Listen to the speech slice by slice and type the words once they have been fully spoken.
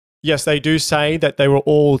yes, they do say that they were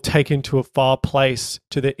all taken to a far place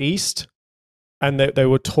to the east, and that they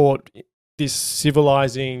were taught this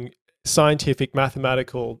civilizing, scientific,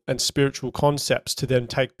 mathematical, and spiritual concepts to then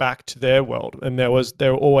take back to their world. And they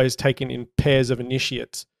were always taken in pairs of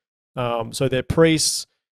initiates. So they're priests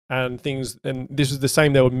and things, and this was the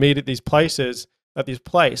same. They would meet at these places. At this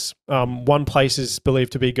place, one place is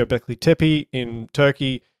believed to be Göbekli Tepe in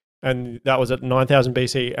Turkey, and that was at 9000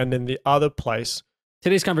 BC. And then the other place.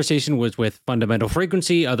 Today's conversation was with Fundamental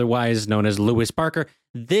Frequency, otherwise known as Lewis Parker.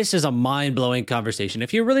 This is a mind-blowing conversation.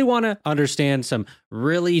 If you really want to understand some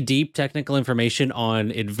really deep technical information on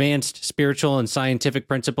advanced spiritual and scientific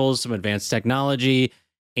principles, some advanced technology,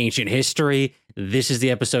 ancient history, this is the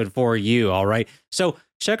episode for you, all right? So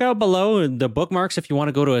check out below the bookmarks if you want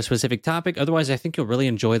to go to a specific topic. Otherwise, I think you'll really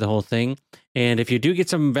enjoy the whole thing. And if you do get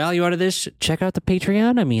some value out of this, check out the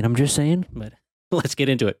Patreon. I mean, I'm just saying, but let's get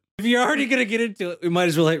into it. If you're already going to get into it, we might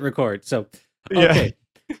as well hit record. So, okay.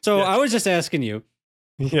 Yeah. So I was just asking you,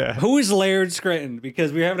 who is Laird Scranton?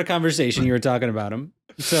 Because we were having a conversation, you were talking about him.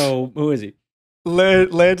 So who is he?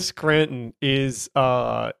 Laird Scranton is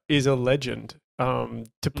a legend,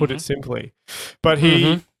 to put it simply. But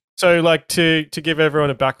he, so like to give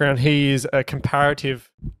everyone a background, he is a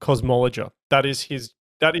comparative cosmologer. That is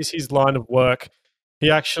his line of work. He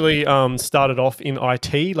actually started off in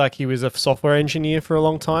IT, like he was a software engineer for a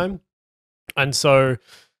long time. And so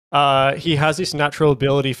he has this natural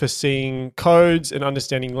ability for seeing codes and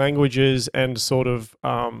understanding languages and sort of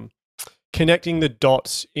connecting the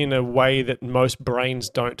dots in a way that most brains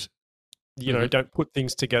don't, don't put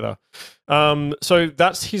things together. So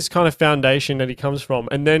that's his kind of foundation that he comes from.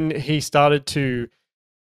 And then he started to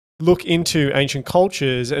look into ancient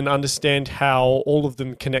cultures and understand how all of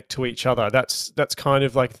them connect to each other. That's kind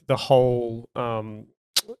of like the whole,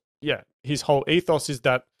 his whole ethos is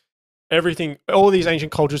that all these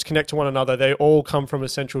ancient cultures connect to one another. They all come from a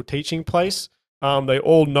central teaching place. They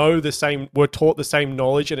all know were taught the same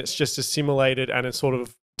knowledge, and it's just assimilated and it's sort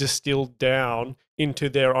of distilled down into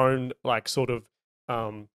their own like sort of,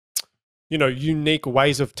 unique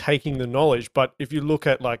ways of taking the knowledge. But if you look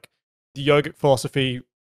at like the yogic philosophy,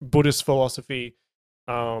 Buddhist philosophy,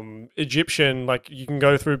 Egyptian, like you can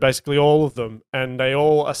go through basically all of them, and they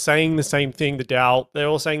all are saying the same thing. The Tao, they're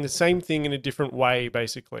all saying the same thing in a different way,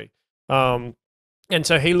 basically. And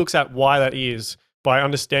so he looks at why that is by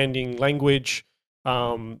understanding language,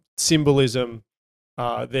 symbolism,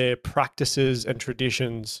 their practices and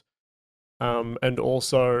traditions, and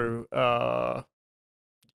also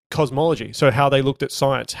cosmology. So how they looked at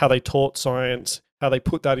science, how they taught science, how they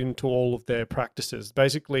put that into all of their practices.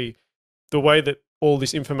 Basically, the way that all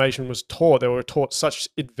this information was taught, they were taught such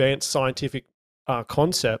advanced scientific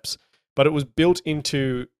concepts, but it was built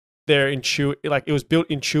into it was built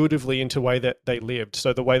intuitively into the way that they lived.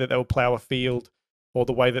 So the way that they would plow a field, or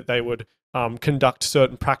the way that they would conduct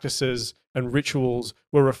certain practices and rituals,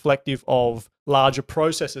 were reflective of larger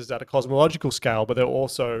processes at a cosmological scale, but they're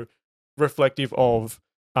also reflective of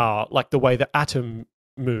like the way the atom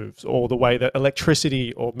moves, or the way that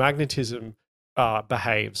electricity or magnetism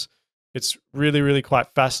behaves. It's really, really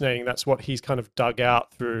quite fascinating. That's what he's kind of dug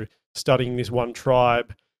out through studying this one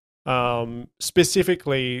tribe.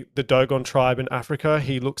 Specifically, the Dogon tribe in Africa,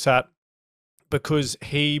 he looks at because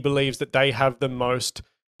he believes that they have the most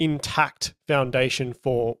intact foundation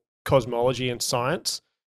for cosmology and science.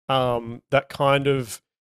 That kind of,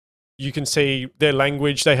 you can see their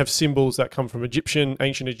language, they have symbols that come from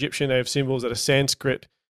ancient Egyptian, they have symbols that are Sanskrit,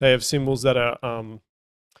 they have symbols that are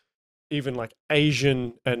even like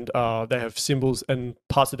Asian, and they have symbols and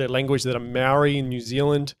parts of their language that are Maori in New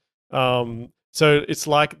Zealand. So it's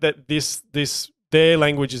like that their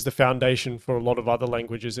language is the foundation for a lot of other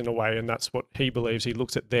languages in a way, and that's what he believes. He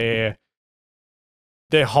looks at their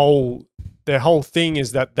whole thing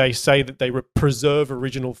is that they say that they preserve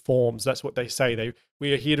original forms. That's what they say.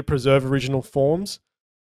 We are here to preserve original forms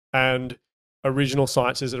and original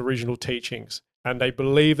sciences and original teachings. And they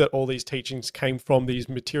believe that all these teachings came from these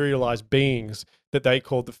materialized beings that they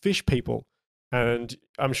call the fish people. And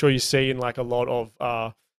I'm sure you see in like a lot of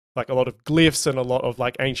glyphs and a lot of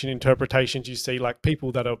like ancient interpretations, you see like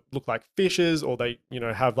people that look like fishes, or they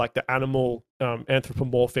have like the animal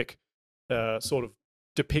anthropomorphic sort of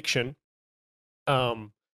depiction.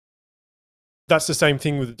 That's the same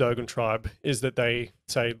thing with the Dogon tribe, is that they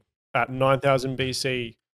say at 9000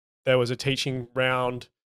 BC there was a teaching round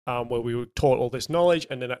where we were taught all this knowledge,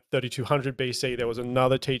 and then at 3200 BC there was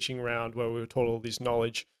another teaching round where we were taught all this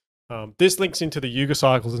knowledge. This links into the Yuga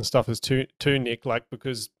cycles and stuff as too, Nick, like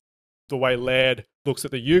because the way Laird looks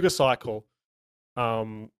at the Yuga cycle,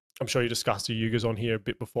 I'm sure you discussed the Yugas on here a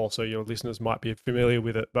bit before, so your listeners might be familiar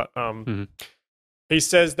with it. But Mhm. he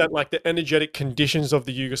says that like the energetic conditions of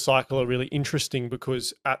the Yuga cycle are really interesting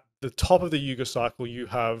because at the top of the Yuga cycle, you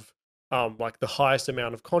have like the highest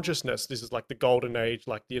amount of consciousness. This is like the golden age,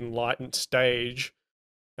 like the enlightened stage.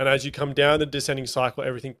 And as you come down the descending cycle,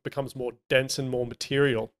 everything becomes more dense and more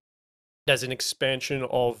material. There's an expansion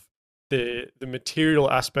of the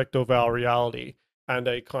material aspect of our reality and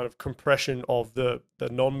a kind of compression of the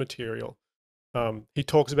non-material. He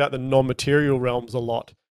talks about the non-material realms a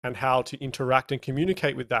lot and how to interact and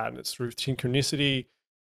communicate with that. And it's through synchronicity.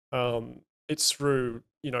 It's through,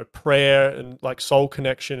 prayer and like soul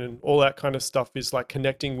connection and all that kind of stuff is like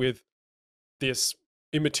connecting with this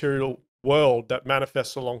immaterial world that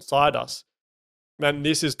manifests alongside us. And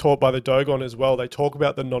this is taught by the Dogon as well. They talk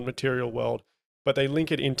about the non-material world, but they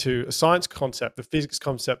link it into a science concept, the physics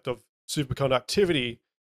concept of superconductivity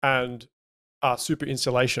and super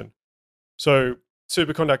insulation. So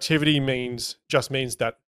superconductivity just means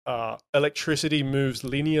that electricity moves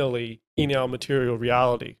linearly in our material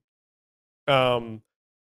reality.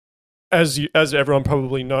 As everyone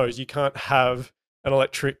probably knows, you can't have an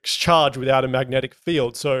electric charge without a magnetic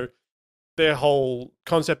field. So their whole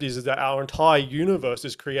concept is that our entire universe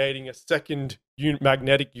is creating a second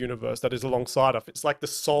magnetic universe that is alongside us. It's like the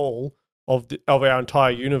soul of our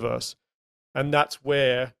entire universe, and that's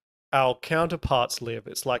where our counterparts live.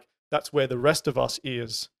 It's like that's where the rest of us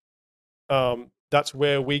is. That's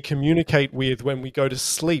where we communicate with when we go to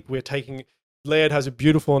sleep. Laird has a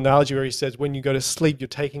beautiful analogy where he says, when you go to sleep, you're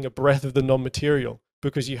taking a breath of the non-material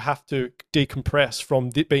because you have to decompress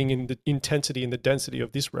from being in the intensity and the density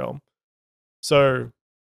of this realm. So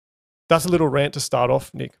that's a little rant to start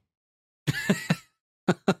off, Nick.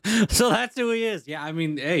 So that's who he is. Yeah, I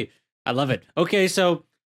mean, hey, I love it. Okay, so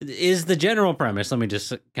is the general premise, let me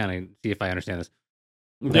just kind of see if I understand this,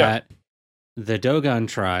 that the Dogon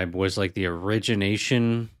tribe was like the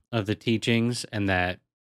origination of the teachings, and that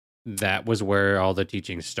was where all the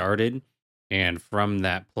teachings started, and from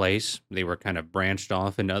that place they were kind of branched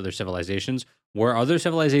off into other civilizations. Were other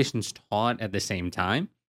civilizations taught at the same time?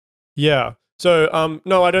 Yeah. So,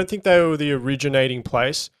 no, I don't think they were the originating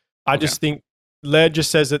place. I Okay. just think Laird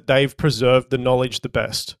just says that they've preserved the knowledge the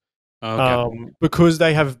best. Okay. Because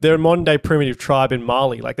they're a modern day primitive tribe in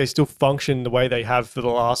Mali. Like they still function the way they have for the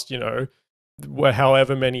last,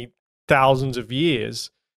 however many thousands of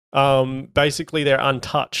years. Basically, they're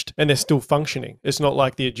untouched and they're still functioning. It's not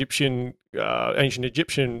like the ancient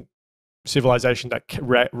Egyptian civilization that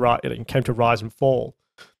came to rise and fall.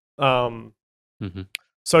 Mm-hmm.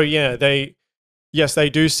 So yeah, they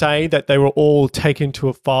do say that they were all taken to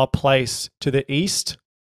a far place to the east,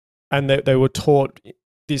 and they were taught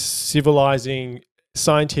this civilizing,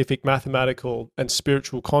 scientific, mathematical, and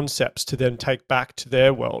spiritual concepts to then take back to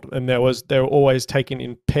their world. And they were always taken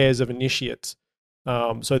in pairs of initiates.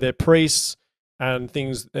 So they're priests and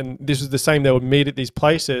things, and this is the same. They would meet at these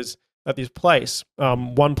places. At this place,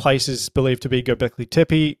 one place is believed to be Göbekli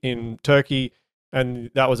Tepe in Turkey,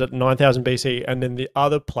 and that was at 9000 BC. And then the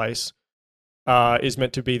other place is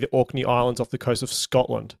meant to be the Orkney Islands off the coast of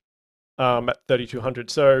Scotland at 3200.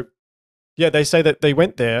 So, yeah, they say that they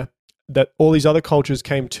went there, that all these other cultures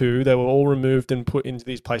came to, they were all removed and put into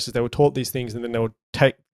these places. They were taught these things, and then they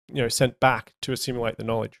were sent back to assimilate the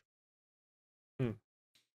knowledge.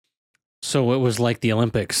 So it was like the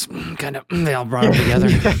Olympics, kind of. They all brought them together,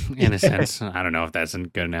 in a sense. I don't know if that's a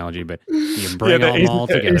good analogy, but you bring them all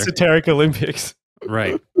together. Esoteric Olympics,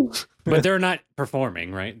 right? But they're not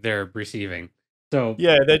performing, right? They're receiving. So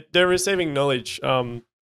yeah, they're receiving knowledge.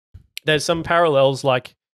 There's some parallels,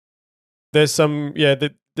 like there's some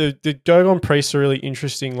the Dogon priests are really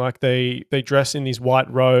interesting. Like they dress in these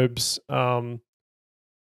white robes.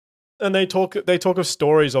 And they talk of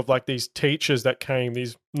stories of like these teachers that came,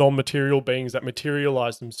 these non-material beings that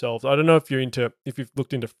materialized themselves. I don't know if you've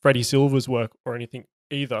looked into Freddie Silver's work or anything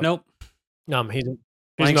either. nope. He's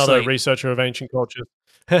Blank another slate. researcher of ancient cultures.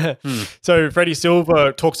 So Freddie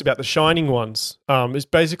Silver talks about the Shining Ones. It's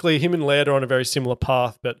basically him and Laird are on a very similar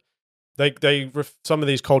path, but some of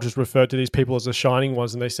these cultures refer to these people as the Shining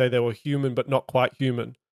Ones, and they say they were human but not quite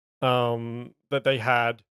human. That they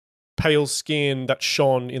had pale skin that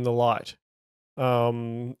shone in the light.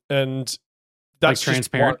 And that's like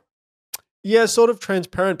transparent. Yeah, sort of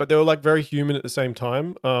transparent, but they were like very human at the same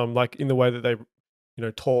time. Like in the way that they,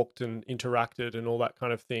 talked and interacted and all that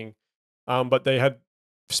kind of thing. But they had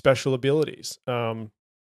special abilities. Where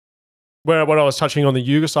what I was touching on the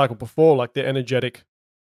Yuga cycle before, like the energetic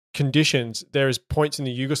conditions, there is points in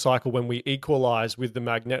the Yuga cycle when we equalize with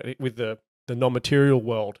the non-material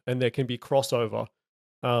world, and there can be crossover.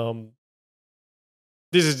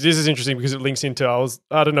 this is interesting because it links into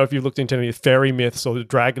I don't know if you've looked into any fairy myths or the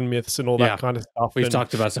dragon myths and all Yeah. that kind of stuff. We've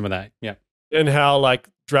talked about some of that. Yeah. And how like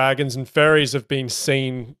dragons and fairies have been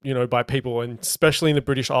seen, by people, and especially in the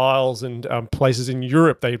British Isles and places in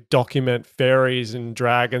Europe, they document fairies and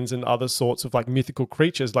dragons and other sorts of like mythical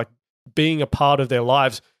creatures like being a part of their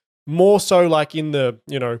lives. More so like in the,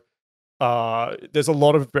 there's a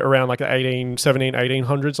lot of around like the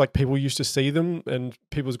 1800s, like people used to see them, and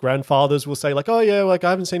people's grandfathers will say like, oh yeah, like I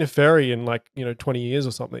haven't seen a fairy in like, 20 years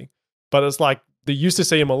or something. But it's like they used to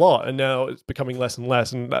see them a lot, and now it's becoming less and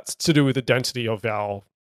less. And that's to do with the density of our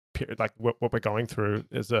period, like what we're going through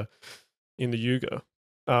in the Yuga.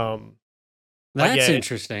 That's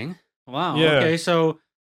interesting. Wow. Yeah. Okay. So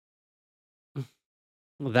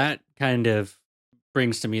that kind of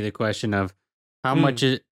brings to me the question of how much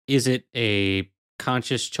is it a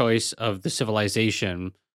conscious choice of the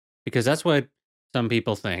civilization? Because that's what some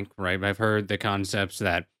people think, right? I've heard the concepts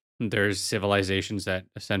that there's civilizations that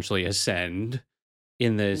essentially ascend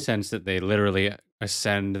in the sense that they literally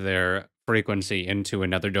ascend their frequency into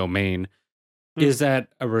another domain. Is that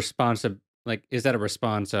a response of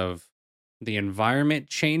the environment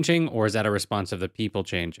changing, or is that a response of the people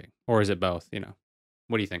changing, or is it both?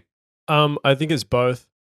 What do you think? I think it's both.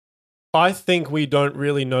 I think we don't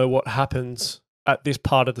really know what happens at this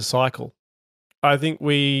part of the cycle. I think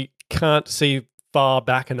we can't see far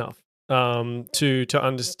back enough to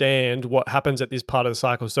understand what happens at this part of the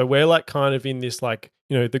cycle. So we're like kind of in this like,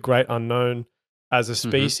 the great unknown as a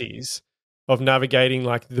species of navigating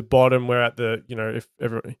like the bottom. We're at the, if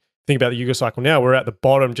ever think about the Yuga cycle now, we're at the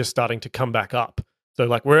bottom just starting to come back up. So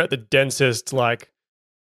like we're at the densest, like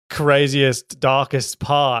craziest, darkest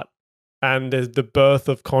part. And the birth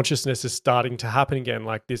of consciousness is starting to happen again.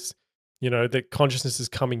 Like this, the consciousness is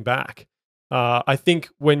coming back. I think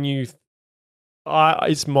when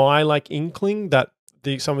it's my like inkling that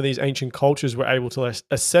some of these ancient cultures were able to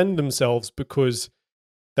ascend themselves because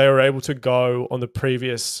they were able to go on the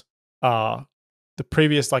previous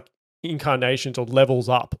like incarnations or levels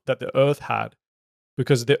up that the Earth had,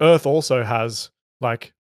 because the Earth also has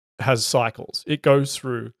cycles. It goes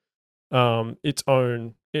through its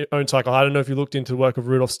own cycle. I don't know if you looked into the work of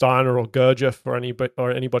Rudolf Steiner or Gurdjieff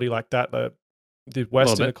or anybody like that, the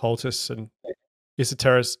Western occultists and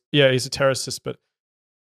esotericists, but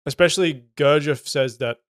especially Gurdjieff says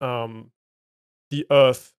that the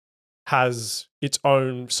Earth has its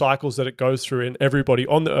own cycles that it goes through, and everybody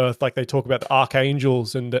on the Earth, like they talk about the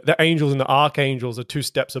archangels, and the angels and the archangels are 2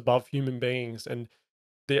 steps above human beings, and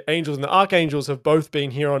the angels and the archangels have both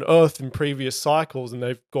been here on Earth in previous cycles, and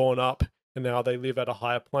they've gone up, and now they live at a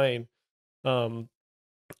higher plane.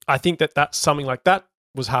 I think that's something like that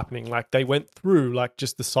was happening. Like they went through like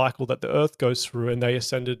just the cycle that the Earth goes through, and they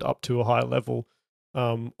ascended up to a higher level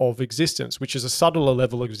of existence, which is a subtler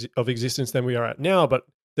level of existence than we are at now, but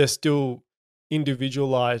they're still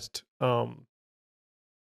individualized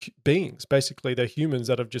beings. Basically, they're humans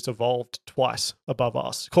that have just evolved twice above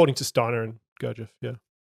us, according to Steiner and Gurdjieff. Yeah.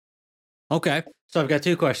 Okay, so I've got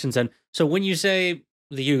 2 questions then. So when you say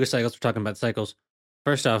the Yuga cycles, we're talking about cycles.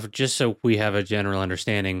 First off, just so we have a general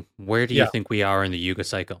understanding, where do you think we are in the Yuga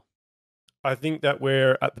cycle? I think that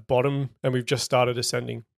we're at the bottom and we've just started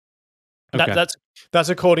ascending. Okay. That's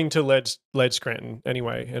according to Led Scranton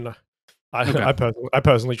anyway, and I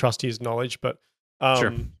personally trust his knowledge, but sure.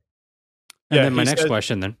 And then my next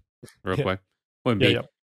question then, real quick, would be,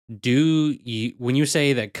 when you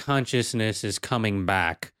say that consciousness is coming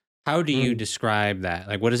back, how do you describe that?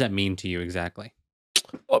 Like, what does that mean to you exactly?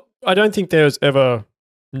 Well, I don't think there's ever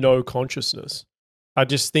no consciousness. I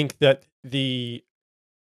just think that the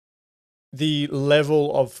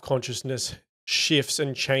level of consciousness shifts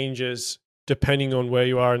and changes depending on where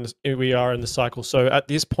we are in the cycle. So at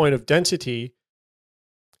this point of density,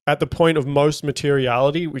 at the point of most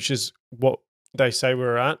materiality, which is what they say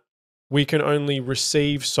we're at, we can only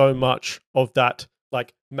receive so much of that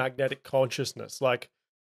like magnetic consciousness. Like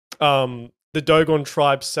the Dogon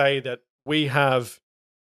tribes say that we have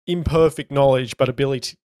imperfect knowledge but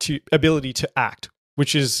ability to act,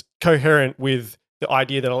 which is coherent with the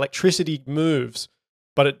idea that electricity moves,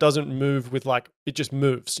 but it doesn't move with like, it just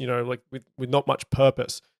moves, like with not much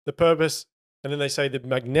purpose. The purpose, and then they say the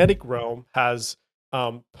magnetic realm has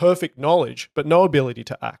perfect knowledge but no ability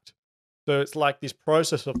to act. So it's like this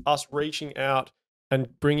process of us reaching out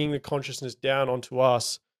and bringing the consciousness down onto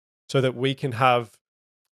us so that we can have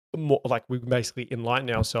more, like we basically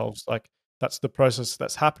enlighten ourselves. Like that's the process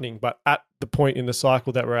that's happening. But at the point in the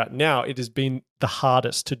cycle that we're at now, it has been the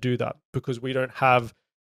hardest to do that because we don't have,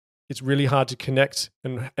 it's really hard to connect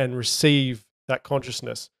and receive that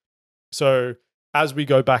consciousness. So as we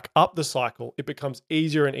go back up the cycle, it becomes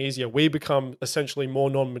easier and easier. We become essentially more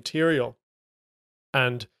non-material,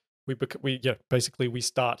 and basically we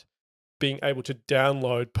start being able to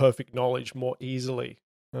download perfect knowledge more easily.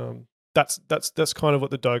 That's kind of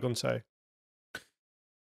what the Dogon say.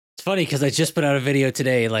 It's funny because I just put out a video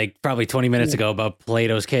today, like probably 20 minutes ago, about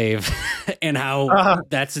Plato's cave and how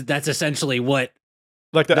that's essentially what,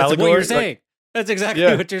 like the that's allegory. what you're saying. That's exactly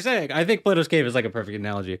what you're saying. I think Plato's cave is like a perfect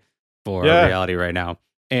analogy for our reality right now,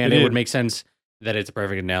 and it would make sense that it's a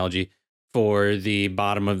perfect analogy for the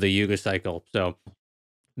bottom of the Yuga cycle. So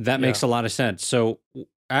that makes a lot of sense. So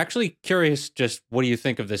actually curious, just what do you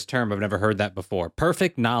think of this term? I've never heard that before.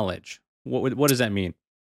 Perfect knowledge. What does that mean?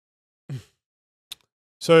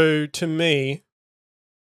 So to me,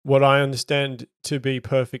 what I understand to be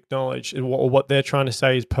perfect knowledge, or what they're trying to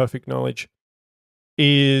say is perfect knowledge,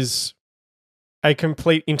 is a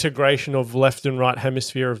complete integration of left and right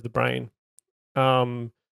hemisphere of the brain.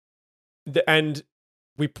 And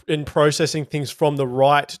in processing things from the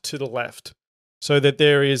right to the left, so that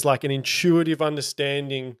there is like an intuitive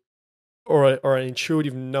understanding or an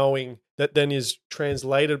intuitive knowing that then is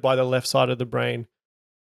translated by the left side of the brain,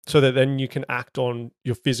 so that then you can act on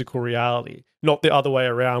your physical reality, not the other way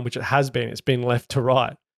around, which it has been. It's been left to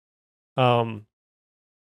right. To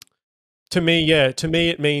me,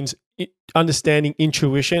 it means understanding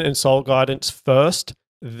intuition and soul guidance first,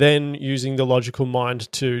 then using the logical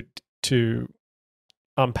mind to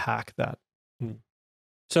unpack that.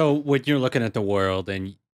 So when you're looking at the world,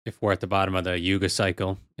 and if we're at the bottom of the Yuga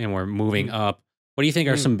cycle and we're moving up, what do you think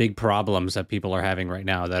are some big problems that people are having right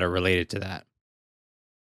now that are related to that?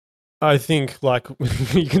 I think, like,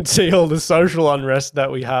 you can see all the social unrest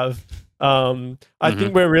that we have. I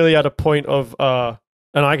think we're really at a point of,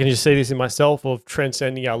 and I can just see this in myself, of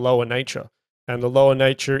transcending our lower nature. And the lower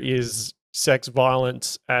nature is sex,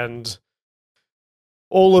 violence, and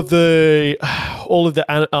all of the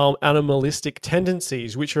animalistic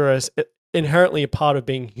tendencies, which are inherently a part of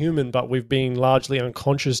being human, but we've been largely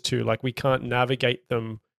unconscious to. Like, we can't navigate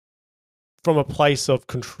them from a place of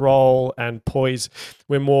control and poise.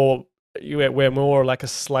 We're more like a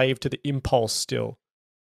slave to the impulse still.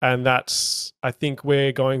 And that's, I think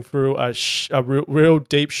we're going through a real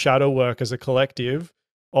deep shadow work as a collective,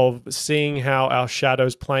 of seeing how our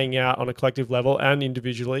shadows playing out on a collective level and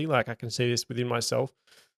individually. Like, I can see this within myself,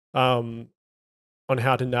 on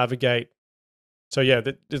how to navigate. So yeah,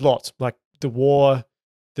 there's lots, like the war,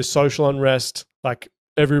 the social unrest, like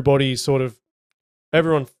everyone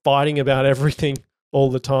fighting about everything all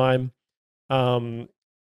the time.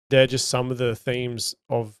 They're just some of the themes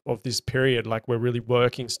of this period. Like, we're really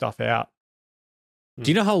working stuff out.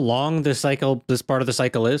 Do you know how long this part of the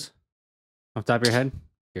cycle is? Off the top of your head?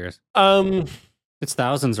 Curious. It's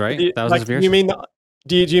thousands, right? Thousands of years.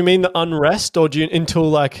 Do you mean the unrest, or do you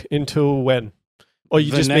until when? Or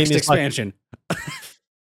you just mean this expansion?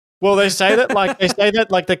 Well, they say that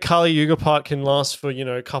the Kali Yuga part can last for,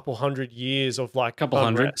 a couple hundred years of like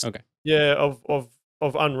unrest. Okay. Yeah, of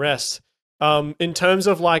unrest. In terms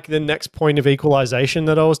of like the next point of equalization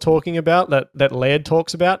that I was talking about, that Laird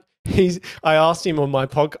talks about, I asked him on my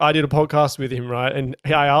I did a podcast with him, right? And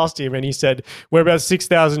I asked him, and he said, we're about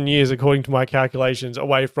 6,000 years, according to my calculations,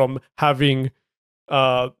 away from having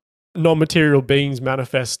non-material beings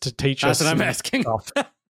manifest to teach us. That's what I'm asking.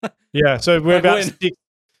 Yeah, so we're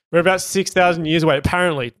about 6,000 years away,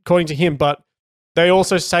 apparently, according to him. But they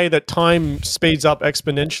also say that time speeds up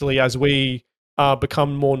exponentially as we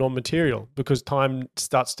become more non-material, because time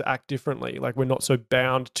starts to act differently. Like, we're not so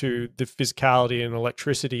bound to the physicality and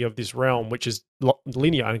electricity of this realm, which is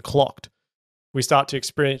linear and clocked. We start to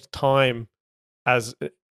experience time as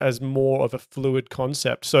more of a fluid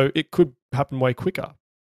concept. So it could happen way quicker.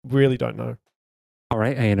 Really don't know. All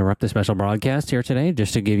right, I interrupt the special broadcast here today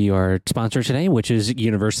just to give you our sponsor today, which is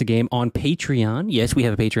Universe the Game on Patreon. Yes, we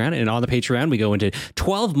have a Patreon, and on the Patreon, we go into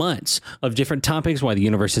 12 months of different topics: why the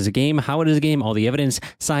universe is a game, how it is a game, all the evidence,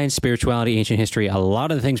 science, spirituality, ancient history, a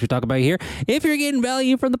lot of the things we talk about here. If you're getting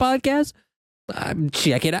value from the podcast,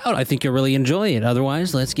 check it out. I think you'll really enjoy it.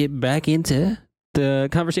 Otherwise, let's get back into the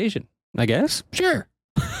conversation, I guess. Sure.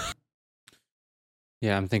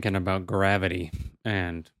 Yeah, I'm thinking about gravity,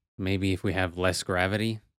 and maybe if we have less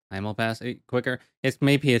gravity, time will pass quicker. It's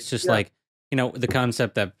just like, the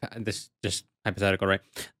concept that this just hypothetical, right?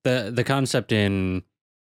 The concept in,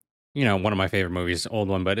 one of my favorite movies, old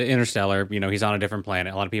one, but Interstellar, he's on a different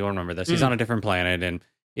planet. A lot of people remember this. He's on a different planet,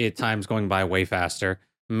 and time's going by way faster.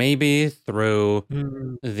 Maybe through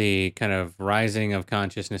the kind of rising of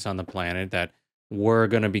consciousness on the planet, that we're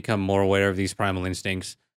going to become more aware of these primal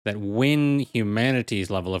instincts, that when humanity's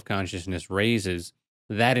level of consciousness raises,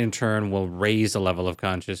 that in turn will raise the level of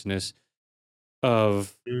consciousness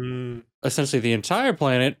of essentially the entire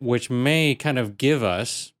planet, which may kind of give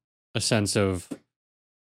us a sense of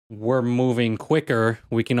we're moving quicker.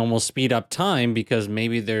 We can almost speed up time because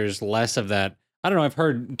maybe there's less of that. I don't know. I've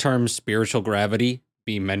heard terms spiritual gravity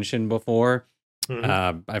be mentioned before.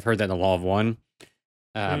 I've heard that in the Law of One.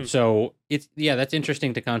 So that's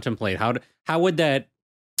interesting to contemplate. How would that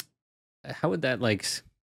like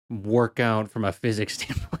work out from a physics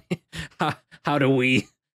standpoint?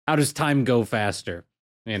 how does time go faster?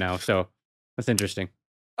 So that's interesting.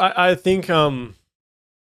 I think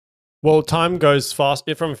well, time goes fast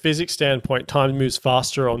from a physics standpoint. Time moves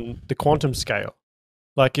faster on the quantum scale.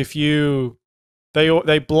 Like if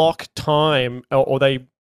they block time, or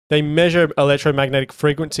they measure electromagnetic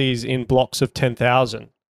frequencies in blocks of 10,000.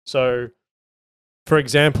 So, for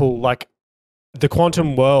example, like the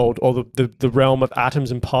quantum world or the realm of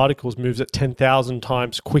atoms and particles moves at 10,000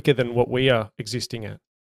 times quicker than what we are existing at.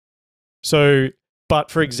 So, but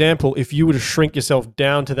for example, if you were to shrink yourself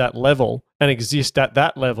down to that level and exist at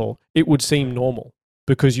that level, it would seem normal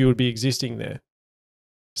because you would be existing there.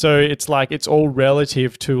 So it's like it's all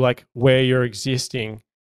relative to like where you're existing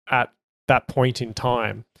at that point in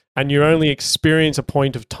time. And you only experience a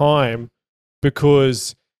point of time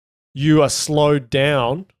because you are slowed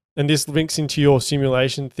down. And this links into your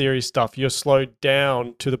simulation theory stuff. You're slowed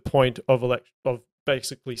down to the point of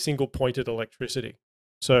basically single-pointed electricity.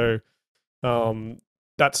 So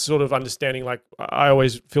that's sort of understanding, like I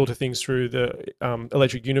always filter things through the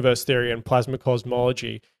electric universe theory and plasma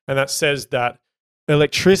cosmology. And that says that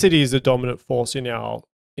electricity is the dominant force in our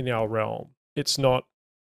realm. It's not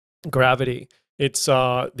gravity. It's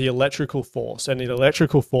the electrical force. And the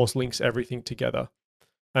electrical force links everything together.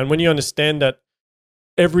 And when you understand that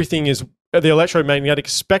everything is, the electromagnetic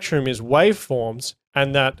spectrum is waveforms,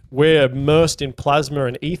 and that we're immersed in plasma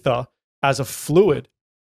and ether as a fluid,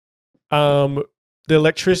 the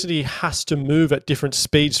electricity has to move at different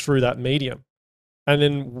speeds through that medium. And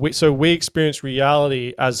then we experience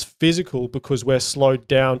reality as physical because we're slowed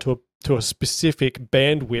down to a specific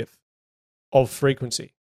bandwidth of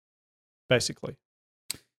frequency, basically.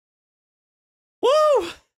 Woo!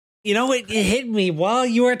 It hit me while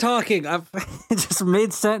you were talking. Just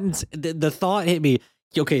mid-sentence, the thought hit me.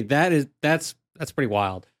 Okay, that's pretty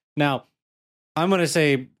wild. Now, I'm going to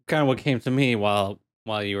say kind of what came to me while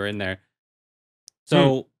you were in there.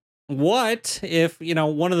 So, what if,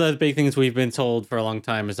 one of the big things we've been told for a long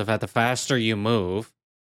time is the faster you move,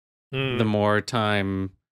 the more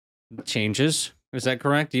time changes. Is that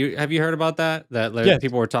correct? Have you heard about that? That yes.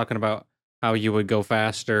 People were talking about how you would go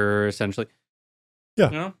faster, essentially. Yeah.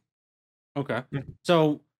 No? Okay.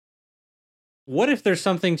 So, what if there's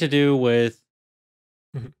something to do with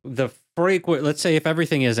the frequency? Let's say if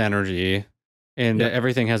everything is energy and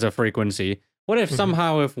everything has a frequency, what if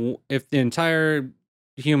somehow if the entire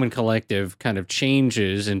human collective kind of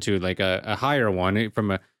changes into like a higher one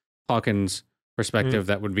from a Hawkins perspective,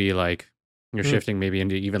 that would be like you're shifting maybe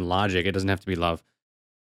into even logic. It doesn't have to be love.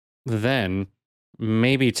 Then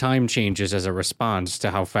maybe time changes as a response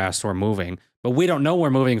to how fast we're moving, but we don't know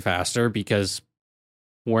we're moving faster because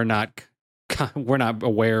we're not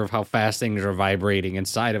aware of how fast things are vibrating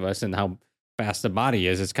inside of us and how fast the body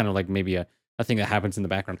is. It's kind of like maybe a thing that happens in the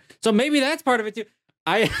background. So maybe that's part of it too.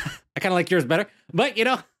 I kind of like yours better, but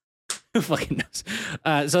who fucking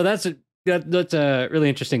knows? So that's a really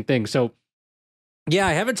interesting thing. So yeah,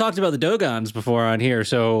 I haven't talked about the Dogons before on here.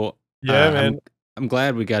 So yeah, man. I'm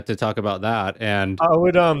glad we got to talk about that. And I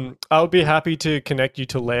would be happy to connect you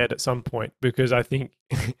to Laird at some point, because I think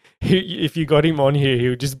if you got him on here, he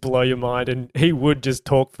would just blow your mind, and he would just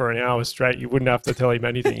talk for an hour straight. You wouldn't have to tell him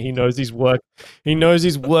anything. He knows his work. He knows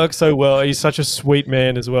his work so well. He's such a sweet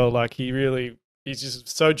man as well. Like he's just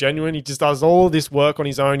so genuine. He just does all this work on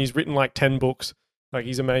his own. He's written like 10 books. Like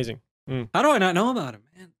he's amazing. How do I not know about him,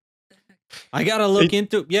 man? I gotta look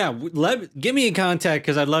into. Yeah, give me a contact,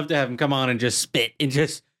 because I'd love to have him come on and just spit and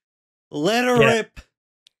just let her rip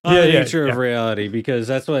on the nature of reality, because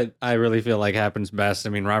that's what I really feel like happens best.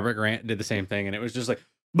 I mean, Robert Grant did the same thing, and it was just like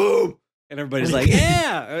boom, and everybody's like,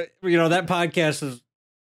 yeah, that podcast is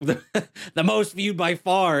the most viewed by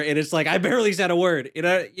far, and it's like I barely said a word, and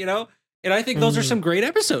I think those are some great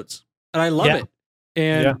episodes, and I love it.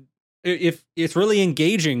 And if it's really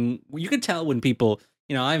engaging, you can tell when people.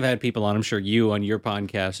 I've had people on, I'm sure you on your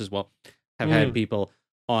podcast as well, have had people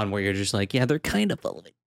on where you're just like, yeah, they're kind of full of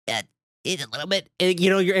it. Yeah, it's a little bit. And,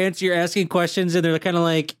 you're asking questions, and they're kind of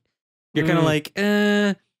like, you're kind of like,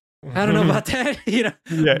 I don't know about that, but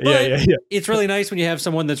Yeah. it's really nice when you have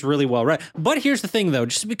someone that's really well read. But here's the thing, though,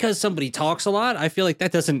 just because somebody talks a lot, I feel like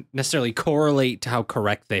that doesn't necessarily correlate to how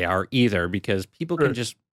correct they are either, because people can True.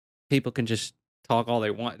 just talk all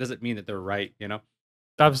they want. It doesn't mean that they're right,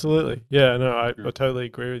 Absolutely. Yeah, no, I Mm. totally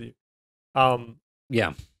agree with you. Um,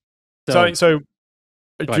 Yeah. so So so go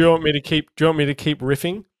do ahead. you want me to keep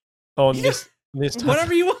riffing on Yeah, this type?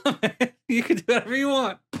 whatever you want. You can do whatever you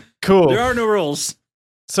want. Cool. There are no rules.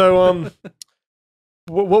 So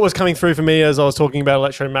what was coming through for me as I was talking about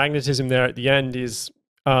electromagnetism there at the end is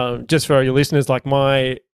just for your listeners, like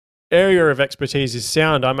my area of expertise is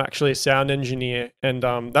sound. I'm actually a sound engineer, and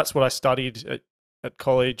that's what I studied at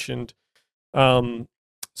college. And um,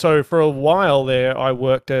 so for a while there, I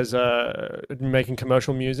worked as making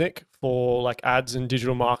commercial music for like ads and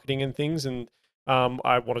digital marketing and things. And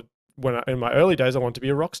I wanted in my early days, I wanted to be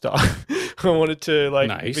a rock star. I wanted to like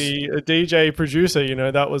Nice. be a DJ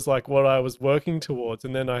producer. That was like what I was working towards.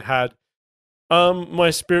 And then I had my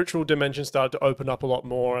spiritual dimension started to open up a lot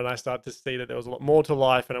more, and I started to see that there was a lot more to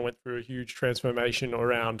life. And I went through a huge transformation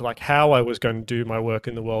around like how I was going to do my work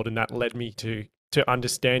in the world, and that led me to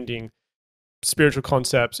understanding spiritual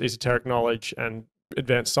concepts, esoteric knowledge, and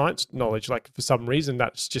advanced science knowledge. Like for some reason,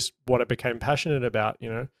 that's just what I became passionate about.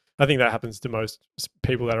 I think that happens to most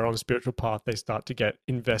people that are on a spiritual path. They start to get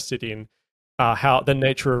invested in how the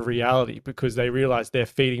nature of reality, because they realize they're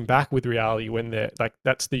feeding back with reality when they're like,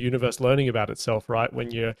 that's the universe learning about itself, right?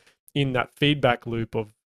 When you're in that feedback loop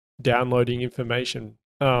of downloading information.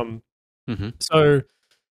 Mm-hmm. So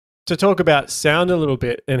to talk about sound a little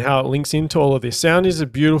bit and how it links into all of this, sound is a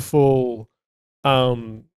beautiful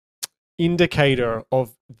um, indicator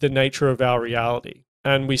of the nature of our reality.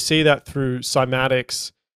 And we see that through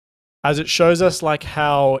cymatics, as it shows us like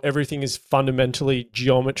how everything is fundamentally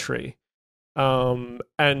geometry. And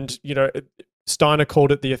Steiner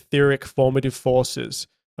called it the etheric formative forces.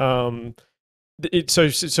 So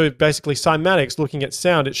basically, cymatics, looking at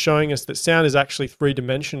sound, it's showing us that sound is actually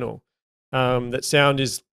three-dimensional. That sound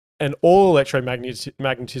is, and all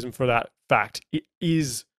electromagnetism for that fact, it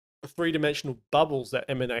is three-dimensional bubbles that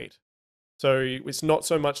emanate. So it's not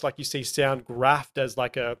so much like you see sound graphed as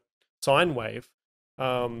like a sine wave,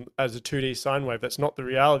 as a 2D sine wave. That's not the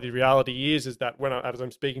reality. The reality is that as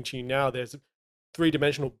I'm speaking to you now, there's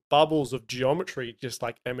three-dimensional bubbles of geometry just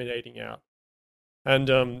like emanating out.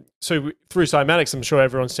 And so through cymatics, I'm sure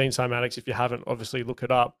everyone's seen cymatics. If you haven't, obviously look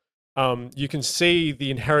it up. You can see the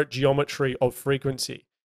inherent geometry of frequency.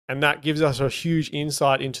 And that gives us a huge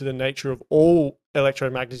insight into the nature of all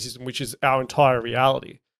electromagnetism, which is our entire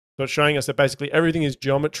reality. So it's showing us that basically everything is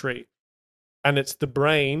geometry, and it's the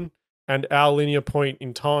brain and our linear point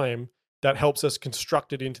in time that helps us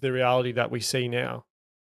construct it into the reality that we see now.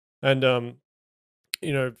 And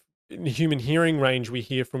in the human hearing range, we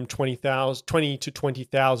hear from 20 to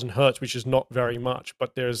 20,000 hertz, which is not very much,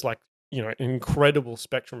 but there's like, an incredible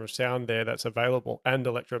spectrum of sound there that's available, and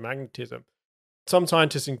electromagnetism. Some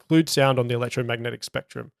scientists include sound on the electromagnetic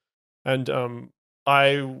spectrum. And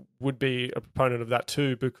I would be a proponent of that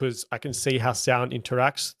too, because I can see how sound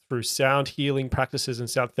interacts through sound healing practices and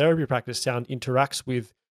sound therapy practice. Sound interacts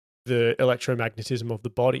with the electromagnetism of the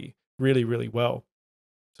body really, really well.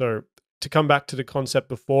 So to come back to the concept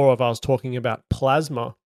before of I was talking about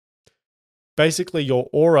plasma, basically your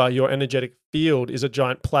aura, your energetic field, is a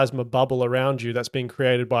giant plasma bubble around you that's being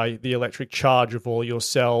created by the electric charge of all your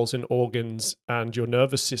cells and organs and your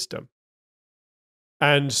nervous system.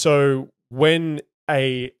 And so when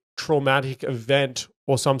a traumatic event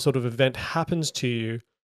or some sort of event happens to you,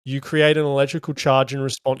 you create an electrical charge in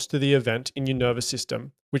response to the event in your nervous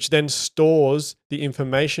system, which then stores the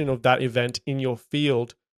information of that event in your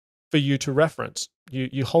field for you to reference.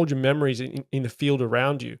 You hold your memories in the field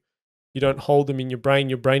around you. You don't hold them in your brain.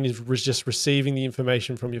 Your brain is just receiving the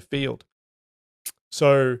information from your field.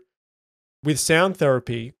 So with sound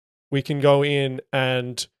therapy, we can go in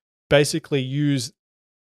and basically use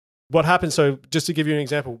what happens. So just to give you an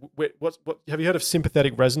example, what have you heard of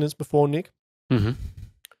sympathetic resonance before, Nick? Mm-hmm.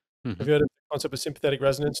 Mm-hmm. Have you heard of the concept of sympathetic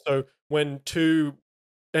resonance? So when two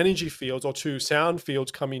energy fields or two sound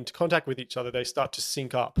fields come into contact with each other, they start to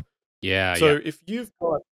sync up. Yeah. So if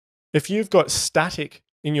you've got static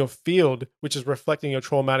in your field, which is reflecting a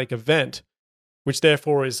traumatic event, which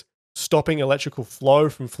therefore is stopping electrical flow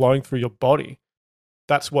from flowing through your body,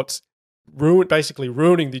 that's what's basically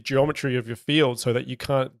ruining the geometry of your field, so that you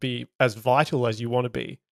can't be as vital as you want to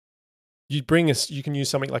be. You can use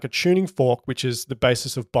something like a tuning fork, which is the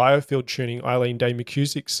basis of biofield tuning, Eileen Day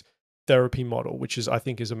McCusick's therapy model, which I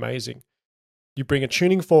think is amazing. You bring a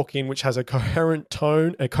tuning fork in which has a coherent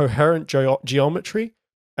tone, a coherent geometry,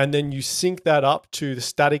 and then you sync that up to the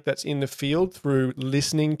static that's in the field through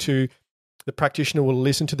listening to the practitioner will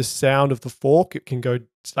listen to the sound of the fork. It can go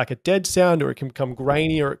like a dead sound, or it can become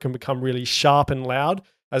grainy, or it can become really sharp and loud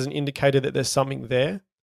as an indicator that there's something there.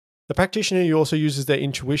 The practitioner also uses their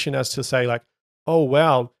intuition as to say like, oh,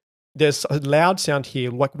 wow, there's a loud sound here.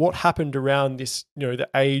 Like what happened around this, the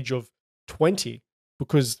age of 20?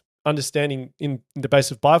 Because understanding in the base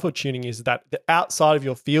of biofield tuning is that the outside of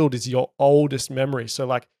your field is your oldest memory. So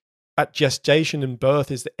like at gestation and birth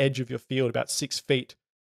is the edge of your field about 6 feet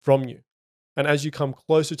from you. And as you come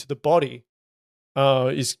closer to the body,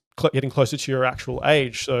 is getting closer to your actual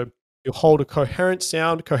age. So you'll hold a coherent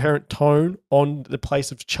sound, coherent tone on the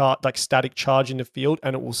place of like static charge in the field,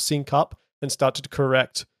 and it will sync up and start to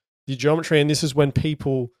correct the geometry. And this is when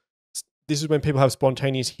people have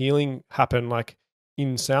spontaneous healing happen, like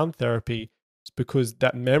in sound therapy. It's because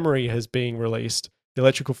that memory has been released, the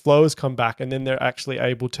electrical flow has come back, and then they're actually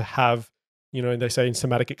able to have, they say in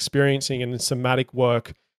somatic experiencing and in somatic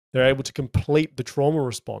work, they're able to complete the trauma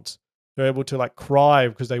response. They're able to like cry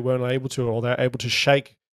because they weren't able to, or they're able to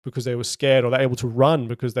shake because they were scared, or they're able to run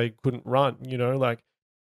because they couldn't run. Like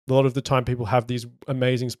a lot of the time people have these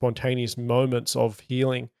amazing spontaneous moments of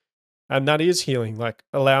healing. And that is healing, like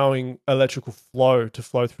allowing electrical flow to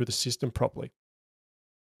flow through the system properly.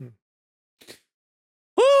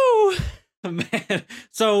 Woo! Man.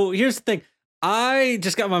 So here's the thing. I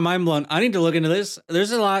just got my mind blown. I need to look into this.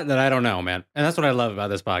 There's a lot that I don't know, man. And that's what I love about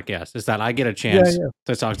this podcast, is that I get a chance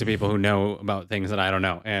to talk to people who know about things that I don't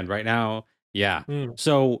know. And right now, yeah.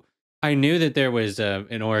 So I knew that there was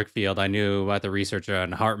an auric field. I knew about the research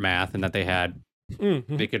on heart math and that they had,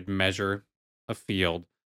 they could measure a field,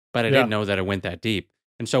 but I didn't know that it went that deep.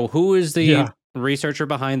 And so who is the researcher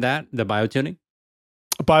behind that, the biotuning?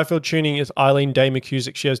 Biofield tuning is Eileen Day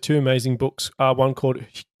McCusick. She has 2 amazing books. One called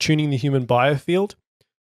Tuning the Human Biofield.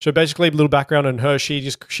 So basically, a little background on her.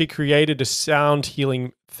 She created a sound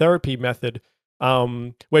healing therapy method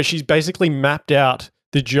where she's basically mapped out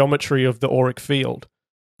the geometry of the auric field.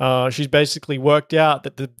 She's basically worked out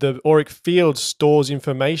that the auric field stores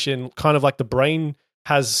information, kind of like the brain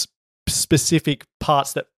has specific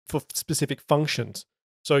parts that for specific functions.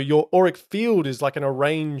 So your auric field is like an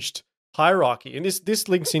arranged hierarchy, and this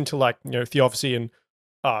links into like theosophy and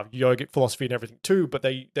yogic philosophy and everything too. But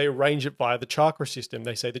they arrange it via the chakra system.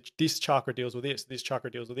 They say that this chakra deals with this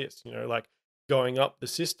chakra deals with this. Like going up the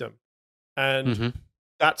system, and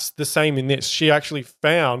that's the same in this. She actually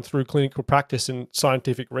found through clinical practice and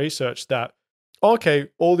scientific research that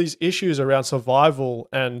all these issues around survival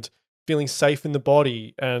and feeling safe in the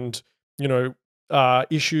body, and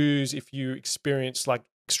issues if you experience like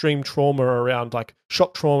extreme trauma around like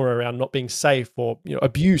shock trauma around not being safe, or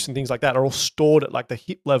abuse and things like that, are all stored at like the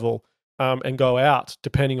hip level and go out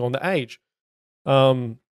depending on the age.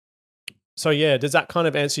 So yeah, does that kind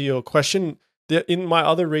of answer your question? In my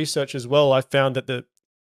other research as well, I found that the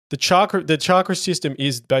chakra system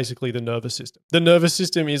is basically the nervous system. The nervous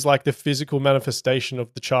system is like the physical manifestation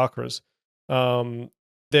of the chakras.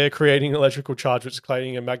 They're creating electrical charge, which is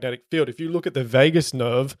creating a magnetic field. If you look at the vagus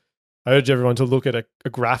nerve, I urge everyone to look at a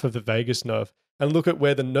graph of the vagus nerve and look at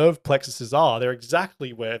where the nerve plexuses are. They're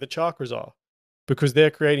exactly where the chakras are, because they're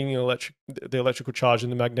creating the electrical charge in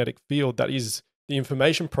the magnetic field that is the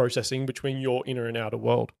information processing between your inner and outer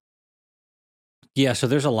world. Yeah, so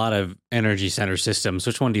there's a lot of energy center systems.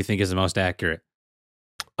 Which one do you think is the most accurate?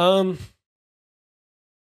 Well,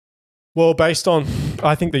 based on,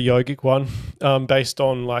 I think the yogic one, based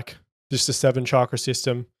on like just the 7 chakra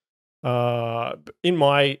system. In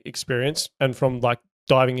my experience, and from like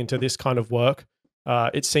diving into this kind of work,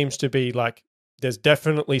 it seems to be like there's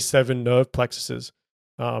definitely 7 nerve plexuses,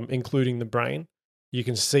 including the brain. You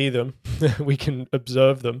can see them, we can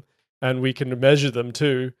observe them, and we can measure them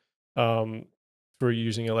too through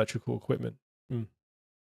using electrical equipment.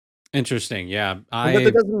 Interesting. Yeah.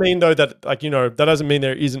 That doesn't mean though that that doesn't mean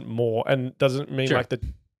there isn't more, and doesn't mean like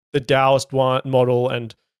the Taoist model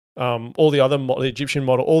and all the other the Egyptian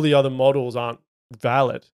model, all the other models aren't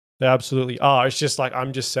valid. They absolutely are. It's just like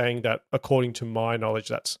I'm just saying that according to my knowledge,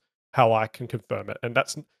 that's how I can confirm it, and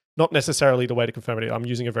that's not necessarily the way to confirm it. I'm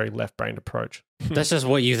using a very left-brained approach. That's just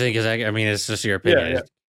what you think is. I mean, it's just your opinion.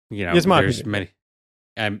 Yeah. It's my there's opinion.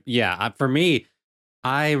 many. For me,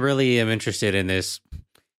 I really am interested in this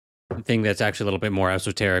thing that's actually a little bit more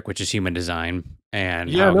esoteric, which is human design. And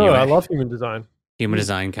I love human design. Human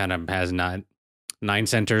design kind of has 9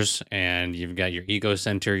 centers, and you've got your ego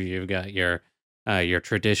center, you've got your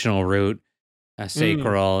traditional root,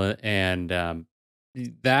 sacral, and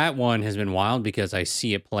that one has been wild because I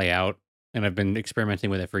see it play out, and I've been experimenting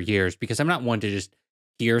with it for years, because I'm not one to just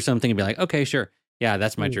hear something and be like, okay, sure. Yeah,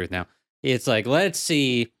 that's my truth now. It's like, let's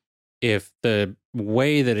see if the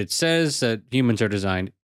way that it says that humans are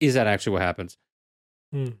designed, is that actually what happens?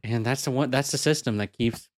 And that's the system that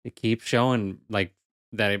keeps showing like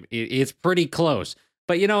that it's pretty close.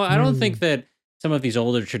 But I don't think that some of these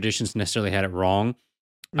older traditions necessarily had it wrong.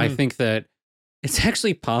 I think that it's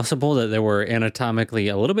actually possible that there were anatomically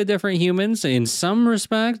a little bit different humans in some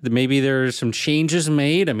respect. Maybe there's some changes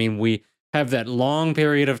made. I mean, we have that long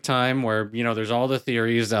period of time where, there's all the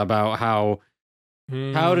theories about how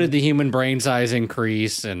did the human brain size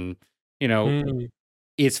increase? And,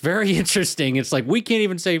 it's very interesting. It's like, we can't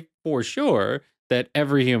even say for sure that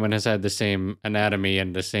every human has had the same anatomy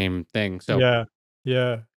and the same thing. So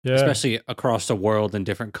yeah. Especially across the world and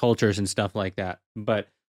different cultures and stuff like that. But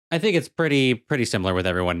I think it's pretty similar with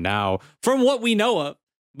everyone now from what we know of.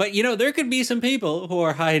 But, there could be some people who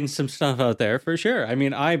are hiding some stuff out there for sure. I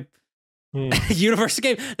mean, Universe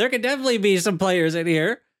Game, there could definitely be some players in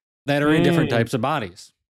here that are in different types of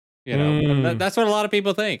bodies. That's what a lot of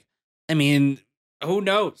people think. I mean, who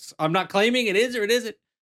knows? I'm not claiming it is or it isn't.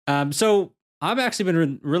 So I've actually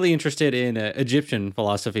been really interested in Egyptian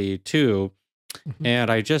philosophy too. And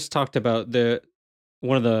I just talked about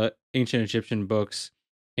one of the ancient Egyptian books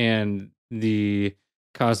and the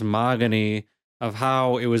cosmogony of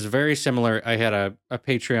how it was very similar. I had a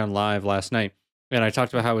Patreon live last night, and I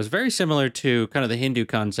talked about how it was very similar to kind of the Hindu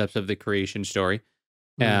concepts of the creation story.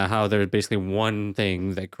 How there's basically one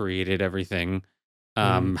thing that created everything.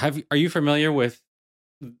 Are you familiar with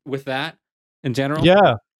that in general?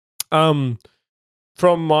 Yeah. From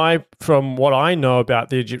what I know about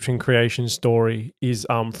the Egyptian creation story is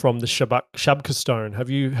from the Shabka stone. Have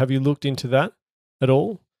you looked into that at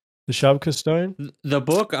all? The Shabka stone? The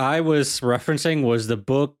book I was referencing was the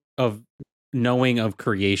book of knowing of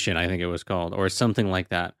creation, I think it was called, or something like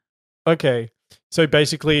that. Okay. So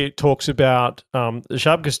basically it talks about the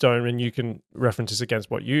Shabka stone, and you can reference this against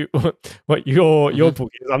what your book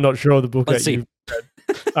is. I'm not sure of the book Let's that see. you've read.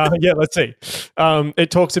 Yeah, let's see.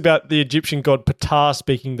 It talks about the Egyptian god Ptah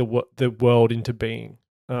speaking the world into being.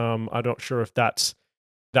 I'm not sure if that's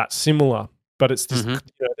similar, but it's this,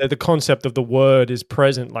 the concept of the word is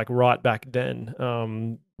present like right back then.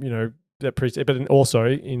 But then also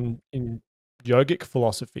in yogic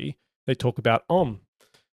philosophy, they talk about Om.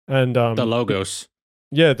 And the logos.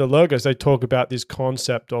 The logos, they talk about this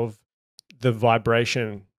concept of the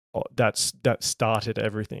vibration that started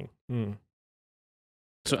everything.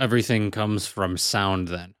 So everything comes from sound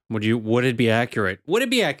then. Would it be accurate? Would it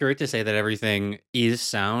be accurate to say that everything is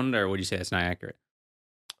sound, or would you say it's not accurate?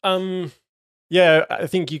 Yeah, I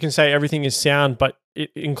think you can say everything is sound, but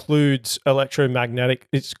it includes electromagnetic,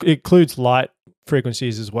 it includes light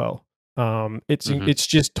frequencies as well. It's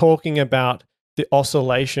just talking about the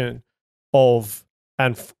oscillation of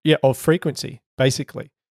frequency,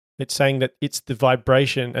 basically. It's saying that it's the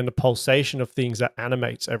vibration and the pulsation of things that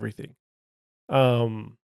animates everything.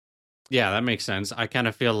 Yeah, that makes sense. I kind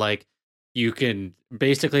of feel like you can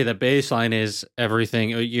basically, the baseline is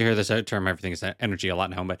everything. You hear this term, everything is energy a lot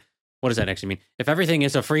now, but what does that actually mean? If everything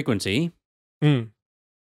is a frequency,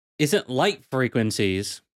 isn't light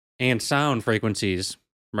frequencies and sound frequencies,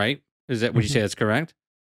 right? Would you say that's correct?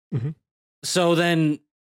 So then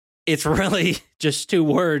it's really just two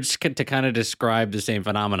words to kind of describe the same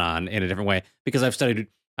phenomenon in a different way, because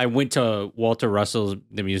I went to Walter Russell's,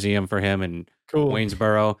 the museum for him in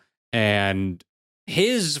Waynesboro, and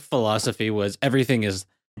his philosophy was everything is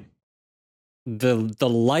the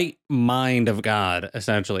light mind of God,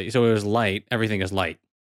 essentially. So it was light, everything is light,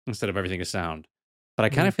 instead of everything is sound. But I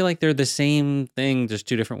kind of feel like they're the same thing, just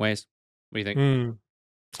two different ways. What do you think?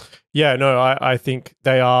 Yeah, no, I think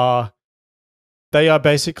they are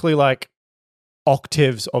basically like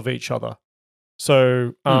octaves of each other.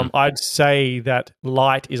 So I'd say that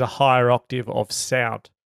light is a higher octave of sound,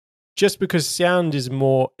 just because sound is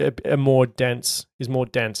more dense.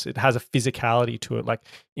 It has a physicality to it. Like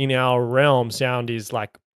in our realm, sound is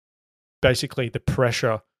like basically the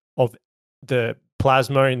pressure of the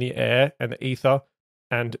plasma in the air and the ether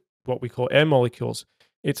and what we call air molecules.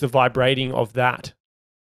 It's the vibrating of that.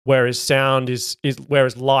 Whereas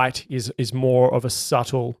whereas light is more of a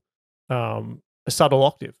subtle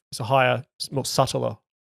octave. It's a higher, more subtler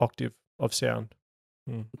octave of sound.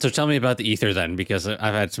 So tell me about the ether then, because I've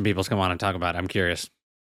had some people come on and talk about it. I'm curious.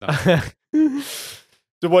 So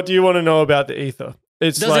what do you want to know about the ether?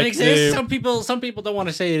 Does it exist? Some people don't want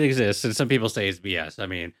to say it exists, and some people say it's BS. I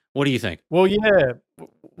mean, what do you think? Well, yeah.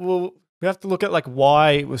 Well, we have to look at like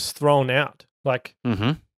why it was thrown out. Like,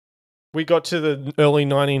 we got to the early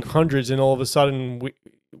 1900s, and all of a sudden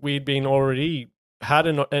we'd been already had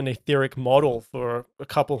an etheric model for a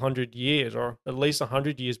couple hundred years, or at least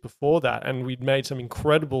 100 years before that, and we'd made some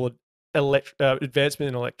incredible advancement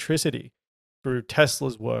in electricity through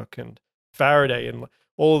Tesla's work and Faraday and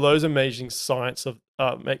all of those amazing scientists of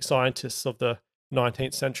the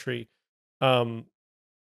 19th century.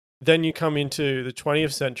 Then you come into the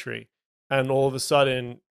 20th century, and all of a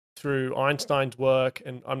sudden, through Einstein's work,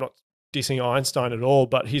 and I'm not dissing Einstein at all,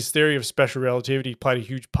 but his theory of special relativity played a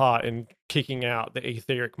huge part in kicking out the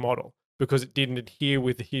etheric model because it didn't adhere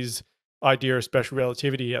with his idea of special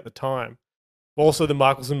relativity at the time. Also, the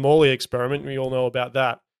Michelson-Morley experiment, we all know about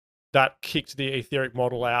that. That kicked the etheric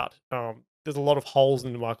model out. There's a lot of holes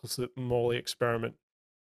in the Michelson-Morley experiment.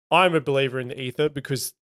 I'm a believer in the ether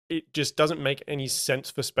because it just doesn't make any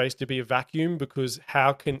sense for space to be a vacuum, because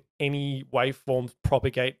how can any waveforms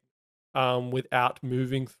propagate without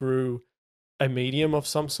moving through a medium of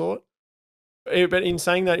some sort? But in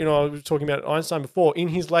saying that, I was talking about Einstein before. In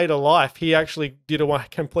his later life, he actually did a